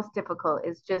been the most difficult,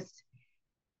 is just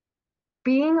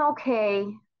being okay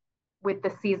with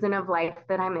the season of life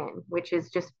that I'm in, which is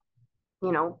just,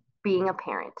 being a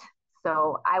parent.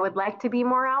 So I would like to be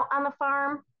more out on the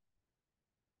farm,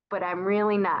 but I'm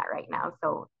really not right now.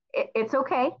 So it's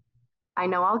okay. I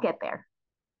know I'll get there.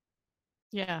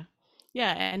 Yeah.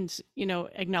 Yeah. And,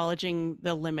 acknowledging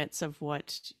the limits of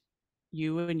what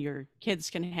you and your kids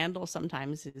can handle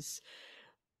sometimes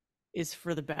is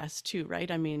for the best too,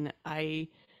 right? I mean, I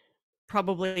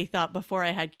probably thought before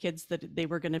I had kids that they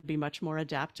were going to be much more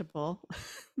adaptable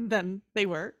than they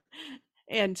were.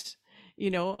 And,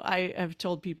 I have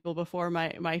told people before,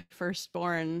 my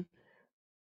firstborn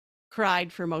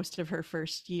cried for most of her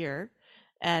first year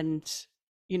and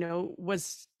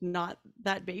was not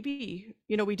that baby.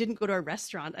 We didn't go to a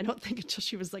restaurant, I don't think, until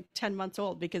she was like 10 months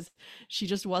old, because she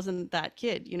just wasn't that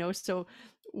kid. So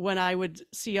when I would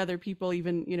see other people,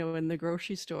 even in the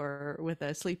grocery store with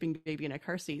a sleeping baby in a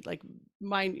car seat, like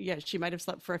mine, yeah, she might have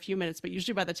slept for a few minutes, but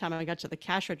usually by the time I got to the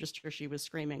cash register she was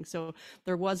screaming. So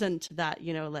there wasn't that,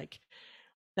 like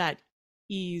that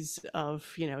ease of,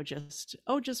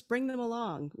 just bring them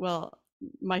along. Well,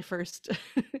 my first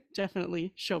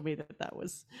definitely showed me that that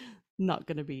was not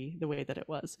going to be the way that it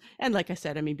was. And like I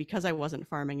said, I mean, because I wasn't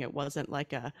farming, it wasn't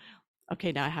like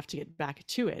okay, now I have to get back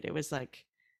to it. It was like,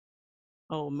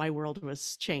 oh, my world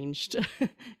was changed.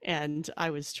 And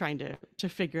I was trying to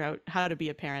figure out how to be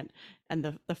a parent. And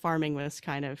the farming was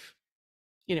kind of,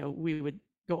 we would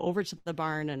go over to the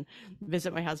barn and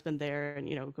visit my husband there and,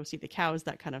 go see the cows,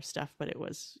 that kind of stuff. But it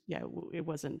was, yeah, it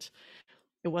wasn't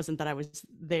that I was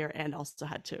there and also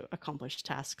had to accomplish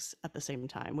tasks at the same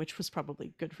time, which was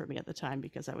probably good for me at the time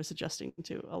because I was adjusting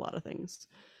to a lot of things.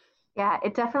 Yeah,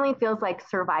 it definitely feels like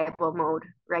survival mode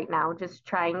right now, just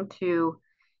trying to,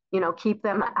 keep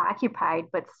them occupied,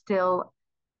 but still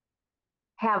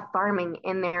have farming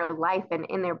in their life and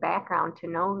in their background to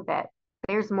know that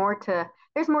there's more to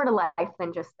life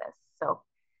than just this. So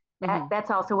Hmm. that's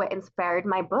also what inspired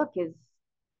my book, is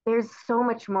there's so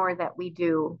much more that we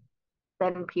do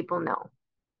than people know.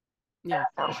 Yeah,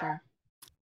 for So sure.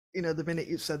 The minute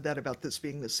you said that about this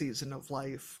being the season of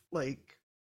life, like,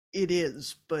 it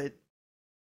is, but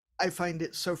I find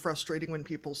it so frustrating when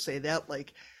people say that,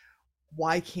 like,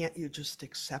 why can't you just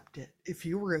accept it? If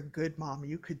you were a good mom,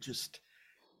 you could just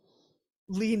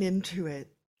lean into it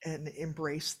and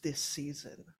embrace this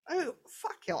season. Oh,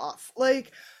 fuck you off.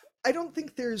 Like, I don't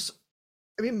think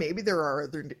I mean, maybe there are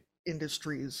other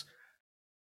industries,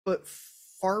 but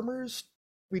farmers,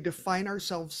 we define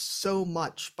ourselves so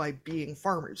much by being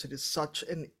farmers. It is such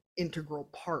an integral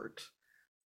part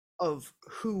of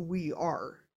who we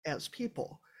are as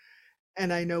people.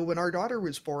 And I know when our daughter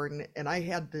was born, and I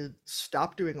had to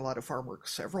stop doing a lot of farm work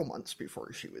several months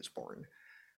before she was born,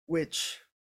 which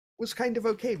was kind of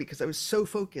okay because I was so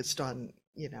focused on,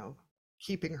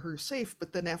 keeping her safe.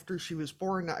 But then after she was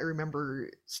born, I remember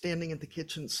standing at the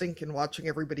kitchen sink and watching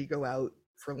everybody go out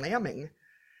for lambing.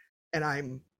 And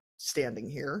I'm standing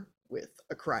here with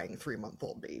a crying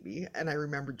 3-month-old baby. And I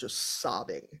remember just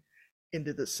sobbing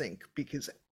into the sink because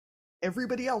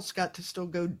everybody else got to still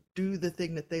go do the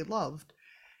thing that they loved.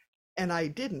 And I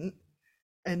didn't.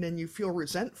 And then you feel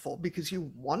resentful because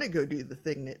you want to go do the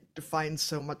thing that defines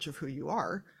so much of who you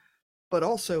are, but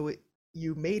also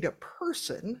you made a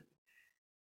person.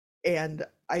 And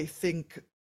I think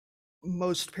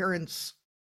most parents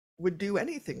would do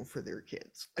anything for their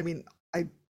kids. I mean,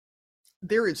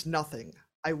 there is nothing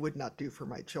I would not do for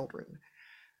my children.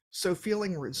 So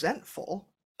feeling resentful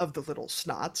of the little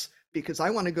snots because I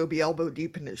want to go be elbow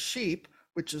deep in his sheep,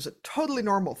 which is a totally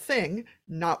normal thing,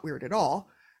 not weird at all.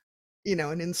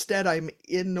 And instead I'm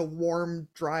in a warm,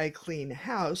 dry, clean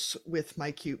house with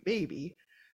my cute baby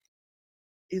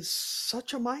is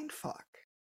such a mind fuck.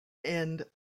 And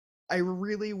I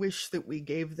really wish that we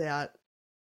gave that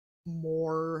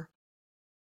more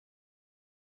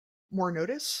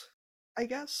notice, I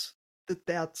guess.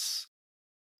 That's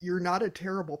you're not a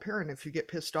terrible parent if you get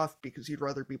pissed off because you'd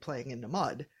rather be playing in the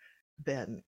mud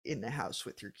than in the house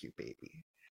with your cute baby.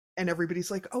 And everybody's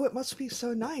like, "Oh, it must be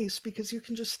so nice because you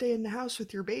can just stay in the house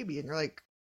with your baby." And you're like,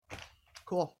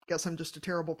 "Cool. Guess I'm just a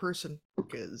terrible person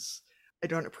because I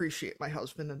don't appreciate my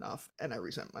husband enough and I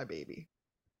resent my baby."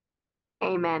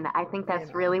 Amen. I think You that's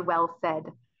know. really well said.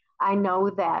 I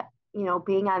know that,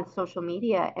 being on social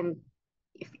media and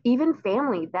even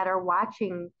family that are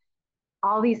watching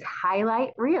all these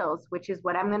highlight reels, which is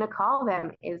what I'm going to call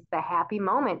them, is the happy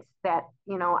moments that,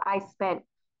 I spent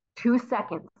 2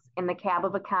 seconds in the cab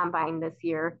of a combine this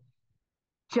year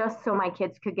just so my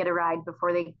kids could get a ride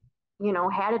before they,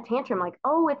 had a tantrum like,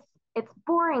 oh, it's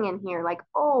boring in here. Like,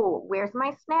 oh, where's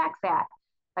my snacks at?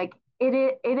 Like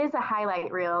it is a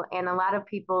highlight reel. And a lot of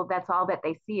people, that's all that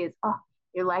they see is, oh,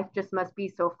 your life just must be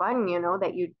so fun,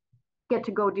 that you get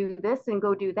to go do this and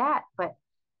go do that. But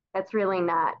that's really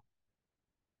not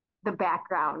the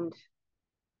background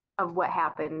of what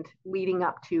happened leading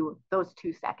up to those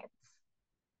 2 seconds.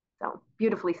 So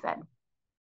beautifully said.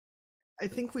 I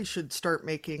think we should start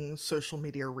making social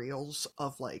media reels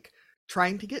of like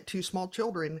trying to get two small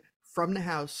children from the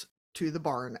house to the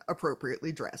barn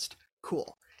appropriately dressed.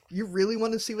 Cool. You really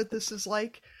want to see what this is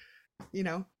like?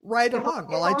 Ride along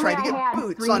while If I only try to I get had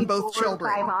boots on three, both four, five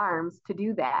children. arms to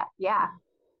do that. Yeah.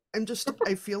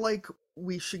 I feel like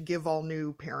we should give all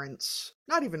new parents,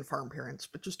 not even farm parents,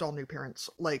 but just all new parents,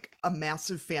 like a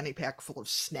massive fanny pack full of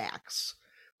snacks.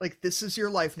 Like, this is your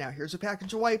life now. Here's a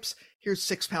package of wipes. Here's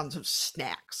 6 pounds of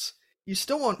snacks. You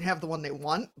still won't have the one they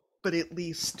want, but at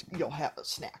least you'll have a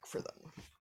snack for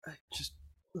them. Just,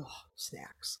 ugh,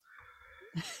 snacks.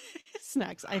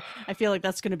 Snacks. I feel like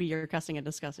that's going to be your cussing and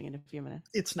discussing in a few minutes.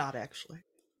 It's not actually.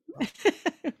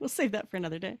 We'll save that for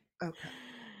another day. Okay.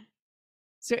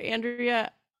 So,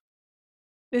 Andrea,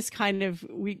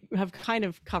 we have kind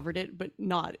of covered it, but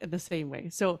not in the same way.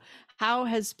 So, how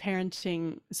has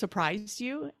parenting surprised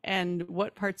you, and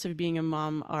what parts of being a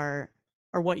mom are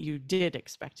what you did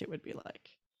expect it would be like?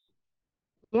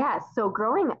 Yeah. So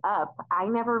growing up, I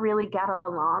never really got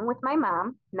along with my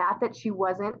mom. Not that she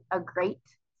wasn't a great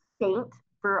saint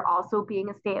for also being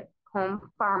a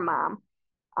stay-at-home farm mom.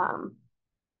 Um,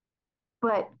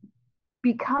 but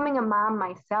becoming a mom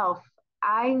myself,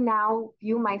 I now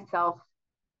view myself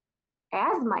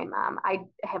as my mom. I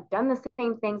have done the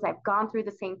same things, I've gone through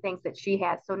the same things that she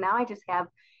has. So now I just have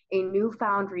a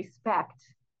newfound respect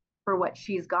for what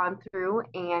she's gone through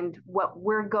and what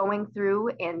we're going through.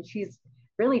 And she's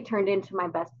really turned into my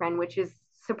best friend, which is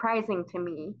surprising to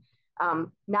me.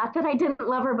 Not that I didn't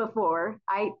love her before,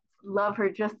 I love her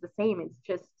just the same. It's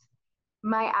just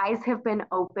my eyes have been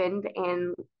opened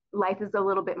and life is a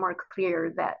little bit more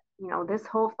clear that, this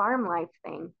whole farm life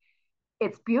thing,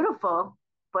 it's beautiful,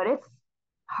 but it's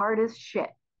hard as shit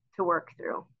to work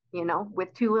through,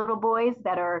 with two little boys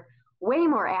that are way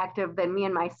more active than me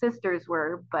and my sisters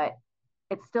were, but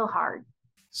it's still hard.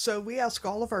 So we ask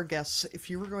all of our guests, if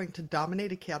you were going to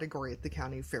dominate a category at the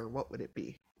county fair, what would it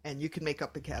be? And you can make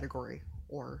up a category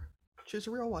or choose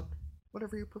a real one,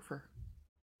 whatever you prefer.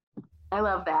 I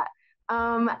love that.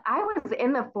 I was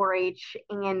in the 4-H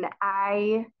and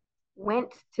I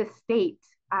went to state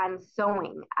on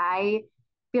sewing. I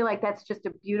feel like that's just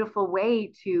a beautiful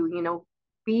way to,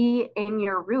 be in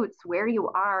your roots where you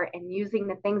are and using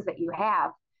the things that you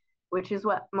have, which is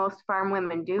what most farm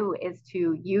women do, is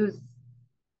to reuse,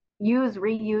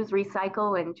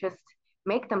 recycle, and just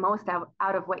make the most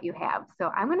out of what you have. So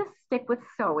I'm going to stick with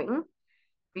sewing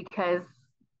because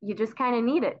you just kind of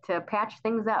need it to patch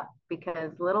things up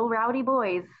because little rowdy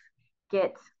boys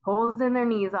get holes in their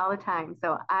knees all the time.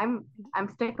 So I'm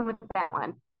sticking with that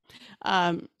one.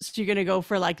 So you're gonna go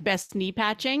for like best knee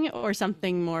patching or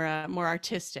something more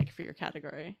artistic for your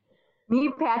category? Knee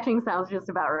patching sounds just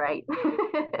about right.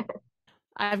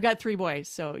 I've got three boys,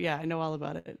 so yeah, I know all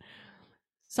about it.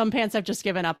 Some pants I've just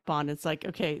given up on. It's like,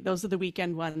 okay, those are the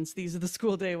weekend ones. These are the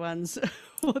school day ones.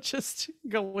 We'll just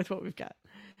go with what we've got.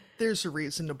 There's a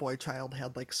reason the boy child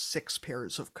had like 6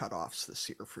 pairs of cutoffs this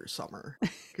year for summer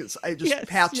because I just Yes,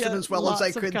 patched them yeah, as well as I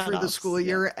lots of could through the cutoffs. school Yeah.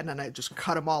 year, and then I just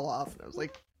cut them all off. And I was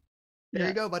like, There you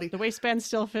Yeah. go, buddy. The waistbands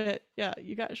still fit. Yeah,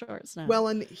 you got shorts now. Well,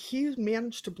 and he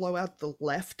managed to blow out the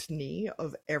left knee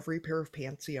of every pair of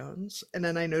pants he owns. And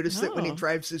then I noticed that when he Oh,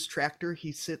 drives his tractor,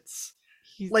 he sits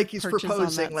he like he's perches on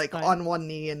proposing, that like spine. on one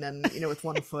knee and then, with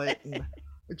one foot. And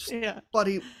which, Yeah.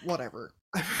 buddy, whatever.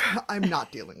 I'm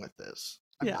not dealing with this.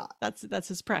 I'm Yeah, not. that's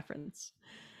his preference.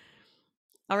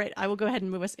 All right, I will go ahead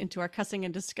and move us into our cussing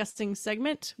and discussing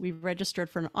segment. We've registered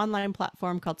for an online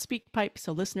platform called SpeakPipe,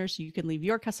 so listeners, you can leave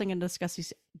your cussing and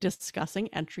discussing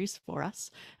entries for us,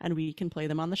 and we can play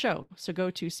them on the show. So go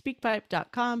to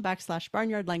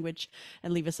speakpipe.com/barnyard language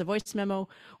and leave us a voice memo,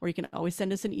 or you can always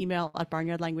send us an email at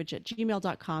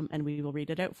barnyardlanguage@gmail.com, and we will read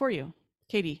it out for you.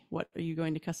 Katie, what are you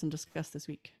going to cuss and discuss this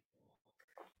week?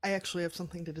 I actually have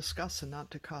something to discuss and not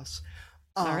to cuss.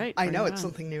 All right, I bring know it it's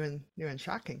on. something new and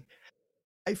shocking.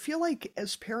 I feel like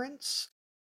as parents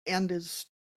and as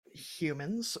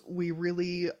humans, we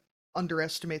really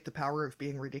underestimate the power of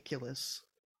being ridiculous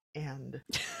and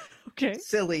Okay.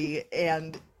 silly.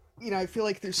 And, I feel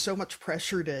like there's so much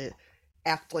pressure to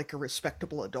act like a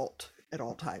respectable adult at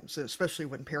all times, especially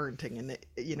when parenting. And,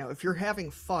 if you're having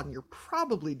fun, you're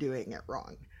probably doing it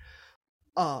wrong.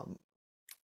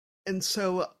 And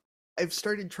so I've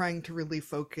started trying to really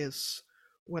focus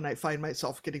when I find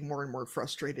myself getting more and more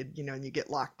frustrated, and you get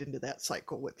locked into that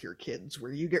cycle with your kids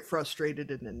where you get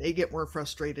frustrated and then they get more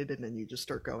frustrated and then you just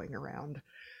start going around.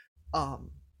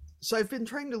 So I've been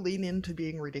trying to lean into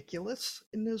being ridiculous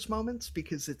in those moments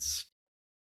because it's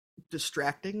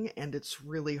distracting and it's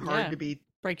really hard Yeah, to be.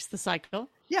 breaks the cycle.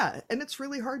 Yeah, and it's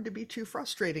really hard to be too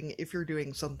frustrating if you're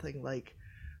doing something like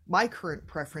my current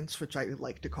preference, which I would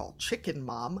like to call chicken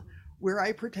mom, where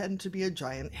I pretend to be a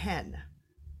giant hen.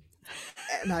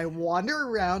 And I wander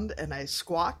around and I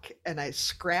squawk and I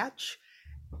scratch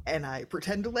and I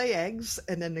pretend to lay eggs.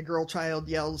 And then the girl child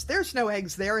yells, "There's no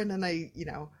eggs there." And then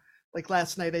like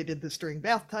last night I did this during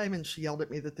bath time and she yelled at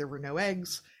me that there were no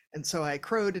eggs. And so I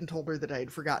crowed and told her that I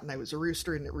had forgotten I was a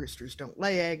rooster and that roosters don't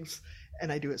lay eggs.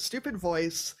 And I do a stupid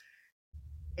voice.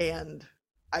 And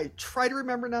I try to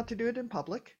remember not to do it in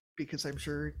public because I'm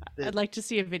sure that. I'd like to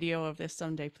see a video of this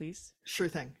someday, please. Sure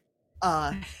thing.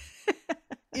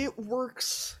 It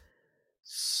works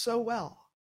so well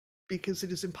because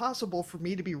it is impossible for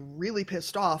me to be really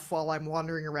pissed off while I'm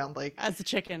wandering around like As a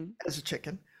chicken. as a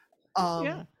chicken.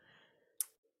 Yeah.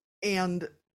 And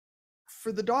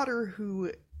for the daughter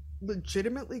who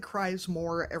legitimately cries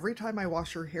more every time I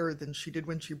wash her hair than she did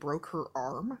when she broke her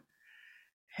arm,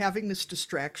 having this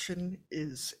distraction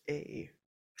is a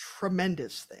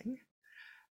tremendous thing.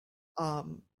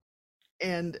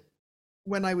 And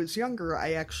when I was younger,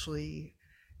 I actually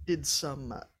did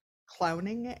some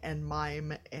clowning and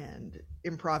mime and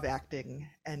improv acting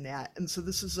and that. And so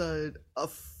this is a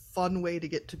fun way to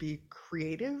get to be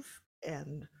creative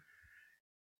and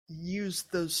use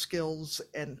those skills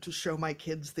and to show my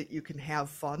kids that you can have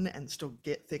fun and still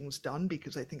get things done,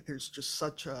 because I think there's just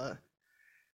such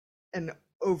an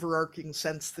overarching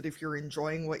sense that if you're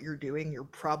enjoying what you're doing, you're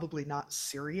probably not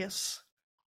serious.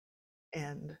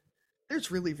 And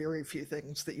there's really very few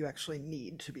things that you actually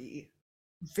need to be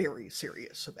very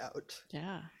serious about.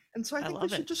 Yeah. And so I think we love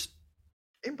should it. just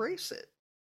embrace it.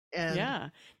 And Yeah.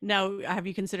 Now, have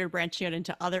you considered branching out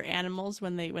into other animals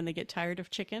when they get tired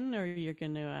of chicken, or you're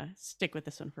going to stick with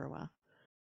this one for a while?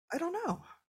 I don't know.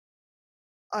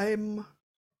 I'm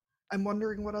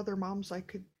wondering what other moms I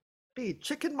could be.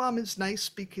 Chicken mom is nice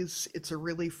because it's a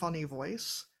really funny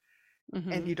voice,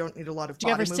 and you don't need a lot of Do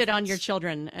you body ever sit on your movements.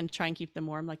 children and try and keep them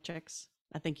warm like chicks?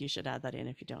 I think you should add that in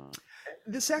if you don't.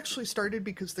 This actually started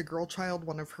because the girl child,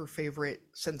 one of her favorite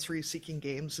sensory seeking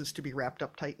games is to be wrapped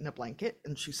up tight in a blanket,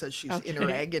 and she says she's in her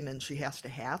Okay. egg and then she has to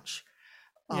hatch.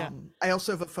 Yeah. I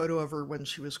also have a photo of her when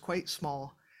she was quite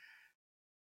small,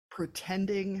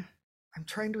 pretending. I'm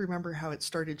trying to remember how it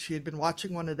started. She had been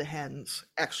watching one of the hens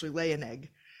actually lay an egg,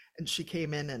 and she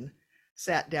came in and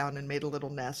sat down and made a little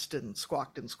nest and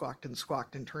squawked and squawked and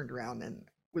squawked and turned around and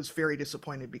was very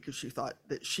disappointed because she thought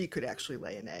that she could actually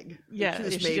lay an egg. Yeah, She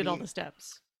was if she did all maybe the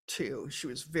steps. 2. She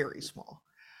was very small.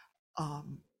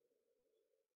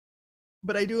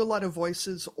 But I do a lot of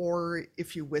voices, or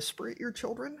if you whisper at your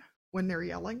children when they're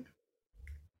yelling,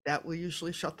 that will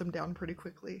usually shut them down pretty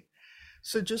quickly.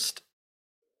 So just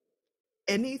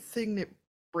anything that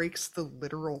breaks the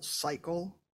literal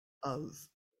cycle of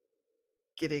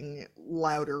getting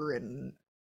louder and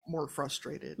more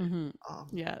frustrated.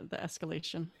 Yeah, the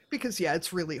escalation. Because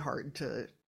it's really hard to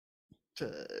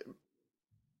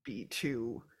be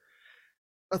too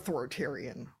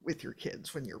authoritarian with your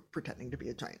kids when you're pretending to be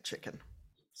a giant chicken.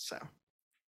 So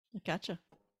Gotcha.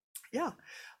 yeah.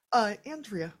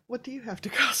 Andrea, what do you have to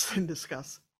cuss and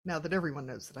discuss? Now that everyone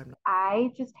knows that I'm not.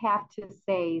 I just have to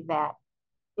say that,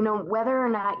 whether or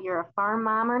not you're a farm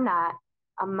mom or not,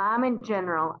 a mom in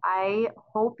general, I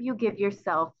hope you give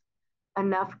yourself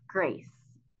enough grace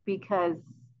because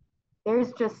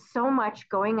there's just so much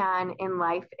going on in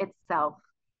life itself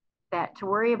that to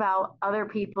worry about other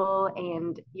people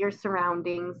and your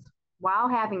surroundings while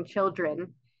having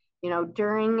children,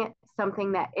 during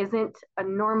something that isn't a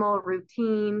normal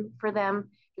routine for them,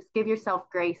 just give yourself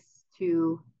grace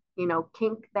to,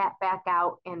 kink that back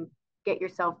out and get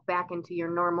yourself back into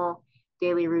your normal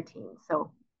daily routine.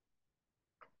 So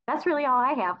that's really all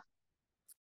I have.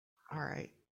 All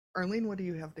right. Arlene, what do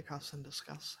you have to cuss and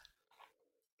discuss?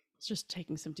 It's just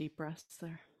taking some deep breaths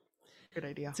there. Good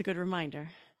idea. It's a good reminder.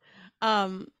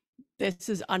 This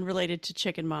is unrelated to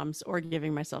chicken moms or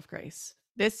giving myself grace.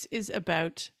 This is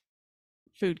about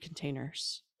food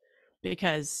containers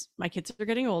because my kids are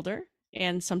getting older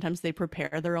and sometimes they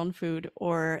prepare their own food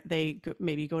or they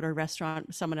maybe go to a restaurant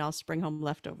with someone else, bring home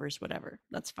leftovers, whatever.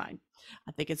 That's fine.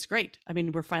 I think it's great. I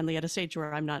mean, we're finally at a stage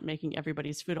where I'm not making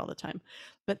everybody's food all the time.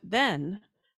 But then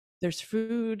there's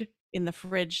food in the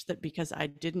fridge that because I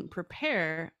didn't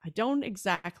prepare, I don't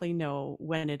exactly know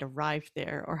when it arrived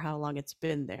there or how long it's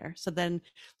been there. So then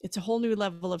it's a whole new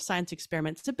level of science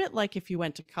experiment. It's a bit like if you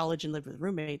went to college and lived with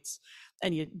roommates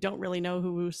and you don't really know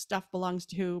who stuff belongs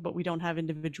to who, but we don't have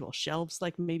individual shelves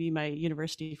like maybe my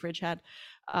university fridge had.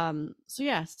 So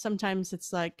yeah, sometimes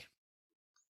it's like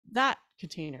that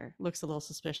container looks a little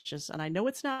suspicious and I know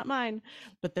it's not mine,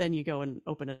 but then you go and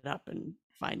open it up and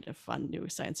find a fun new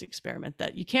science experiment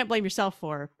that you can't blame yourself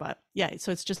for. But yeah,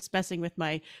 so it's just messing with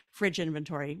my fridge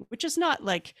inventory, which is not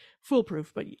like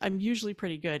foolproof, but I'm usually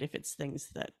pretty good if it's things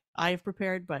that I have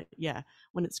prepared. But yeah,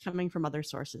 when it's coming from other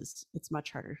sources, it's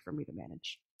much harder for me to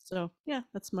manage. So yeah,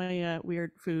 that's my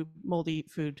weird moldy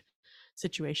food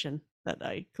situation that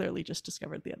I clearly just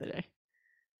discovered the other day.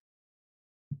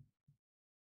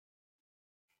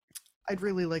 I'd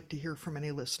really like to hear from any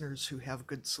listeners who have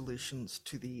good solutions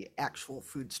to the actual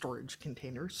food storage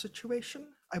container situation.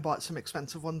 I bought some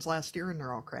expensive ones last year and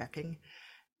they're all cracking.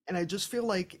 And I just feel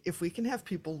like if we can have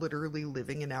people literally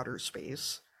living in outer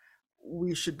space,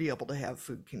 we should be able to have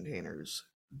food containers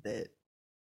that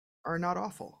are not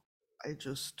awful. I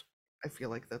feel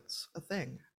like that's a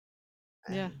thing.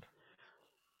 And yeah.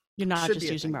 You're not just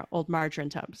using old margarine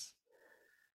tubs.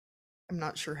 I'm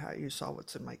not sure how you saw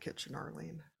what's in my kitchen,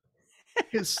 Arlene.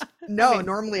 Because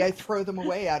normally I throw them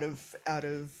away out of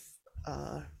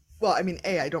well, I mean,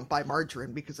 I don't buy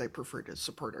margarine because I prefer to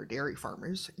support our dairy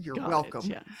farmers. You're welcome.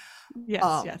 Yeah.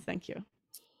 Yes, thank you.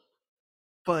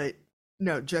 But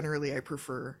no, generally I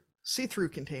prefer see-through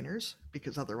containers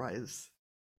because otherwise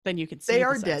then you can see they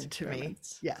are dead to me.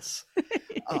 Yes.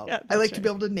 I like to be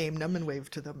able to name them and wave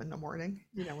to them in the morning,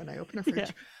 when I open a fridge. Yeah.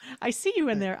 I see you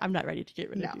in there. I'm not ready to get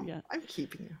rid of you yet. I'm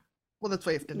keeping you. Well, that's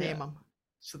why you have to name them.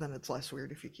 So then it's less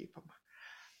weird if you keep them.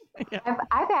 Yeah.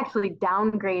 I've actually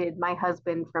downgraded my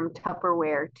husband from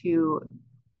Tupperware to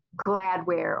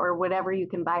Gladware or whatever you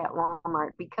can buy at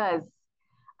Walmart because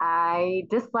I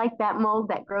dislike that mold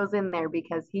that grows in there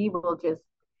because he will just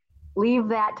leave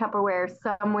that Tupperware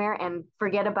somewhere and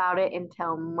forget about it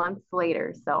until months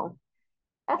later. So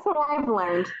that's what I've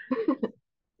learned.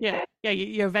 Yeah.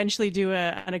 You eventually do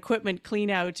an equipment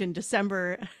clean out in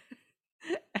December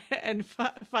and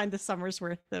find the summer's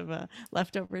worth of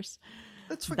leftovers.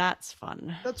 That's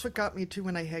fun. That's what got me to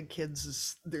when I had kids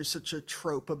is there's such a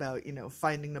trope about,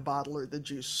 finding the bottle or the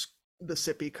juice, the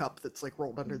sippy cup that's like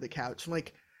rolled under the couch. I'm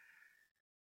like,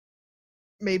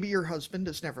 maybe your husband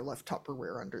has never left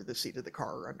Tupperware under the seat of the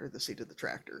car or under the seat of the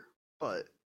tractor, but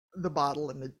the bottle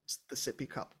and the sippy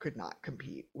cup could not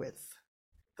compete with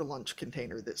the lunch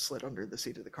container that slid under the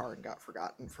seat of the car and got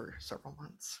forgotten for several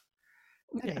months.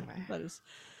 Anyway. Yeah, that is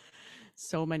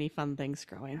so many fun things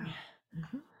growing. Yeah.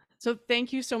 Mm-hmm. So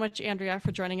thank you so much, Andrea,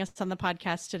 for joining us on the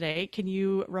podcast today. Can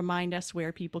you remind us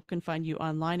where people can find you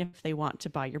online if they want to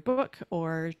buy your book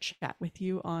or chat with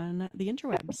you on the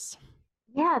interwebs?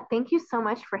 Yeah, thank you so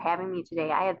much for having me today.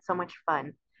 I had so much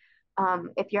fun.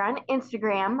 If you're on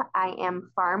Instagram, I am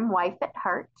Farm Wife at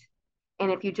Heart.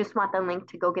 And if you just want the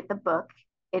link to go get the book,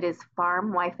 it is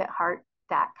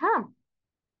farmwifeatheart.com.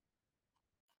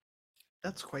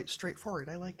 That's quite straightforward.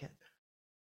 I like it.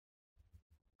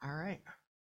 All right.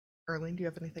 Arlene, do you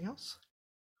have anything else?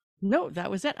 No, that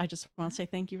was it. I just want to say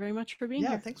thank you very much for being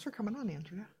here. Yeah, thanks for coming on,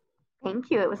 Andrea.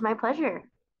 Thank you. It was my pleasure.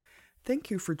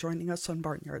 Thank you for joining us on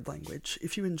Barnyard Language.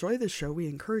 If you enjoy the show, we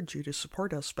encourage you to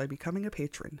support us by becoming a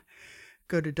patron.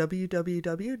 Go to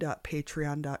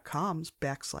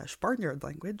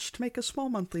www.patreon.com/barnyardlanguage to make a small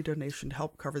monthly donation to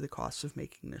help cover the costs of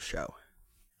making this show.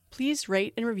 Please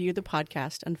rate and review the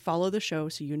podcast and follow the show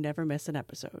so you never miss an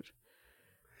episode.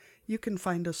 You can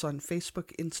find us on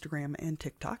Facebook, Instagram, and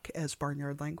TikTok as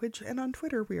Barnyard Language, and on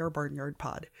Twitter we are Barnyard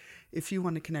Pod. If you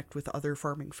want to connect with other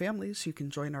farming families, you can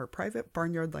join our private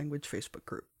Barnyard Language Facebook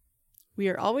group. We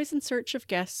are always in search of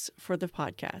guests for the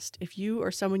podcast. If you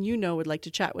or someone you know would like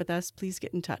to chat with us, please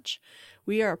get in touch.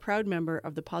 We are a proud member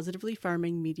of the Positively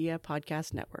Farming Media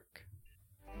Podcast Network.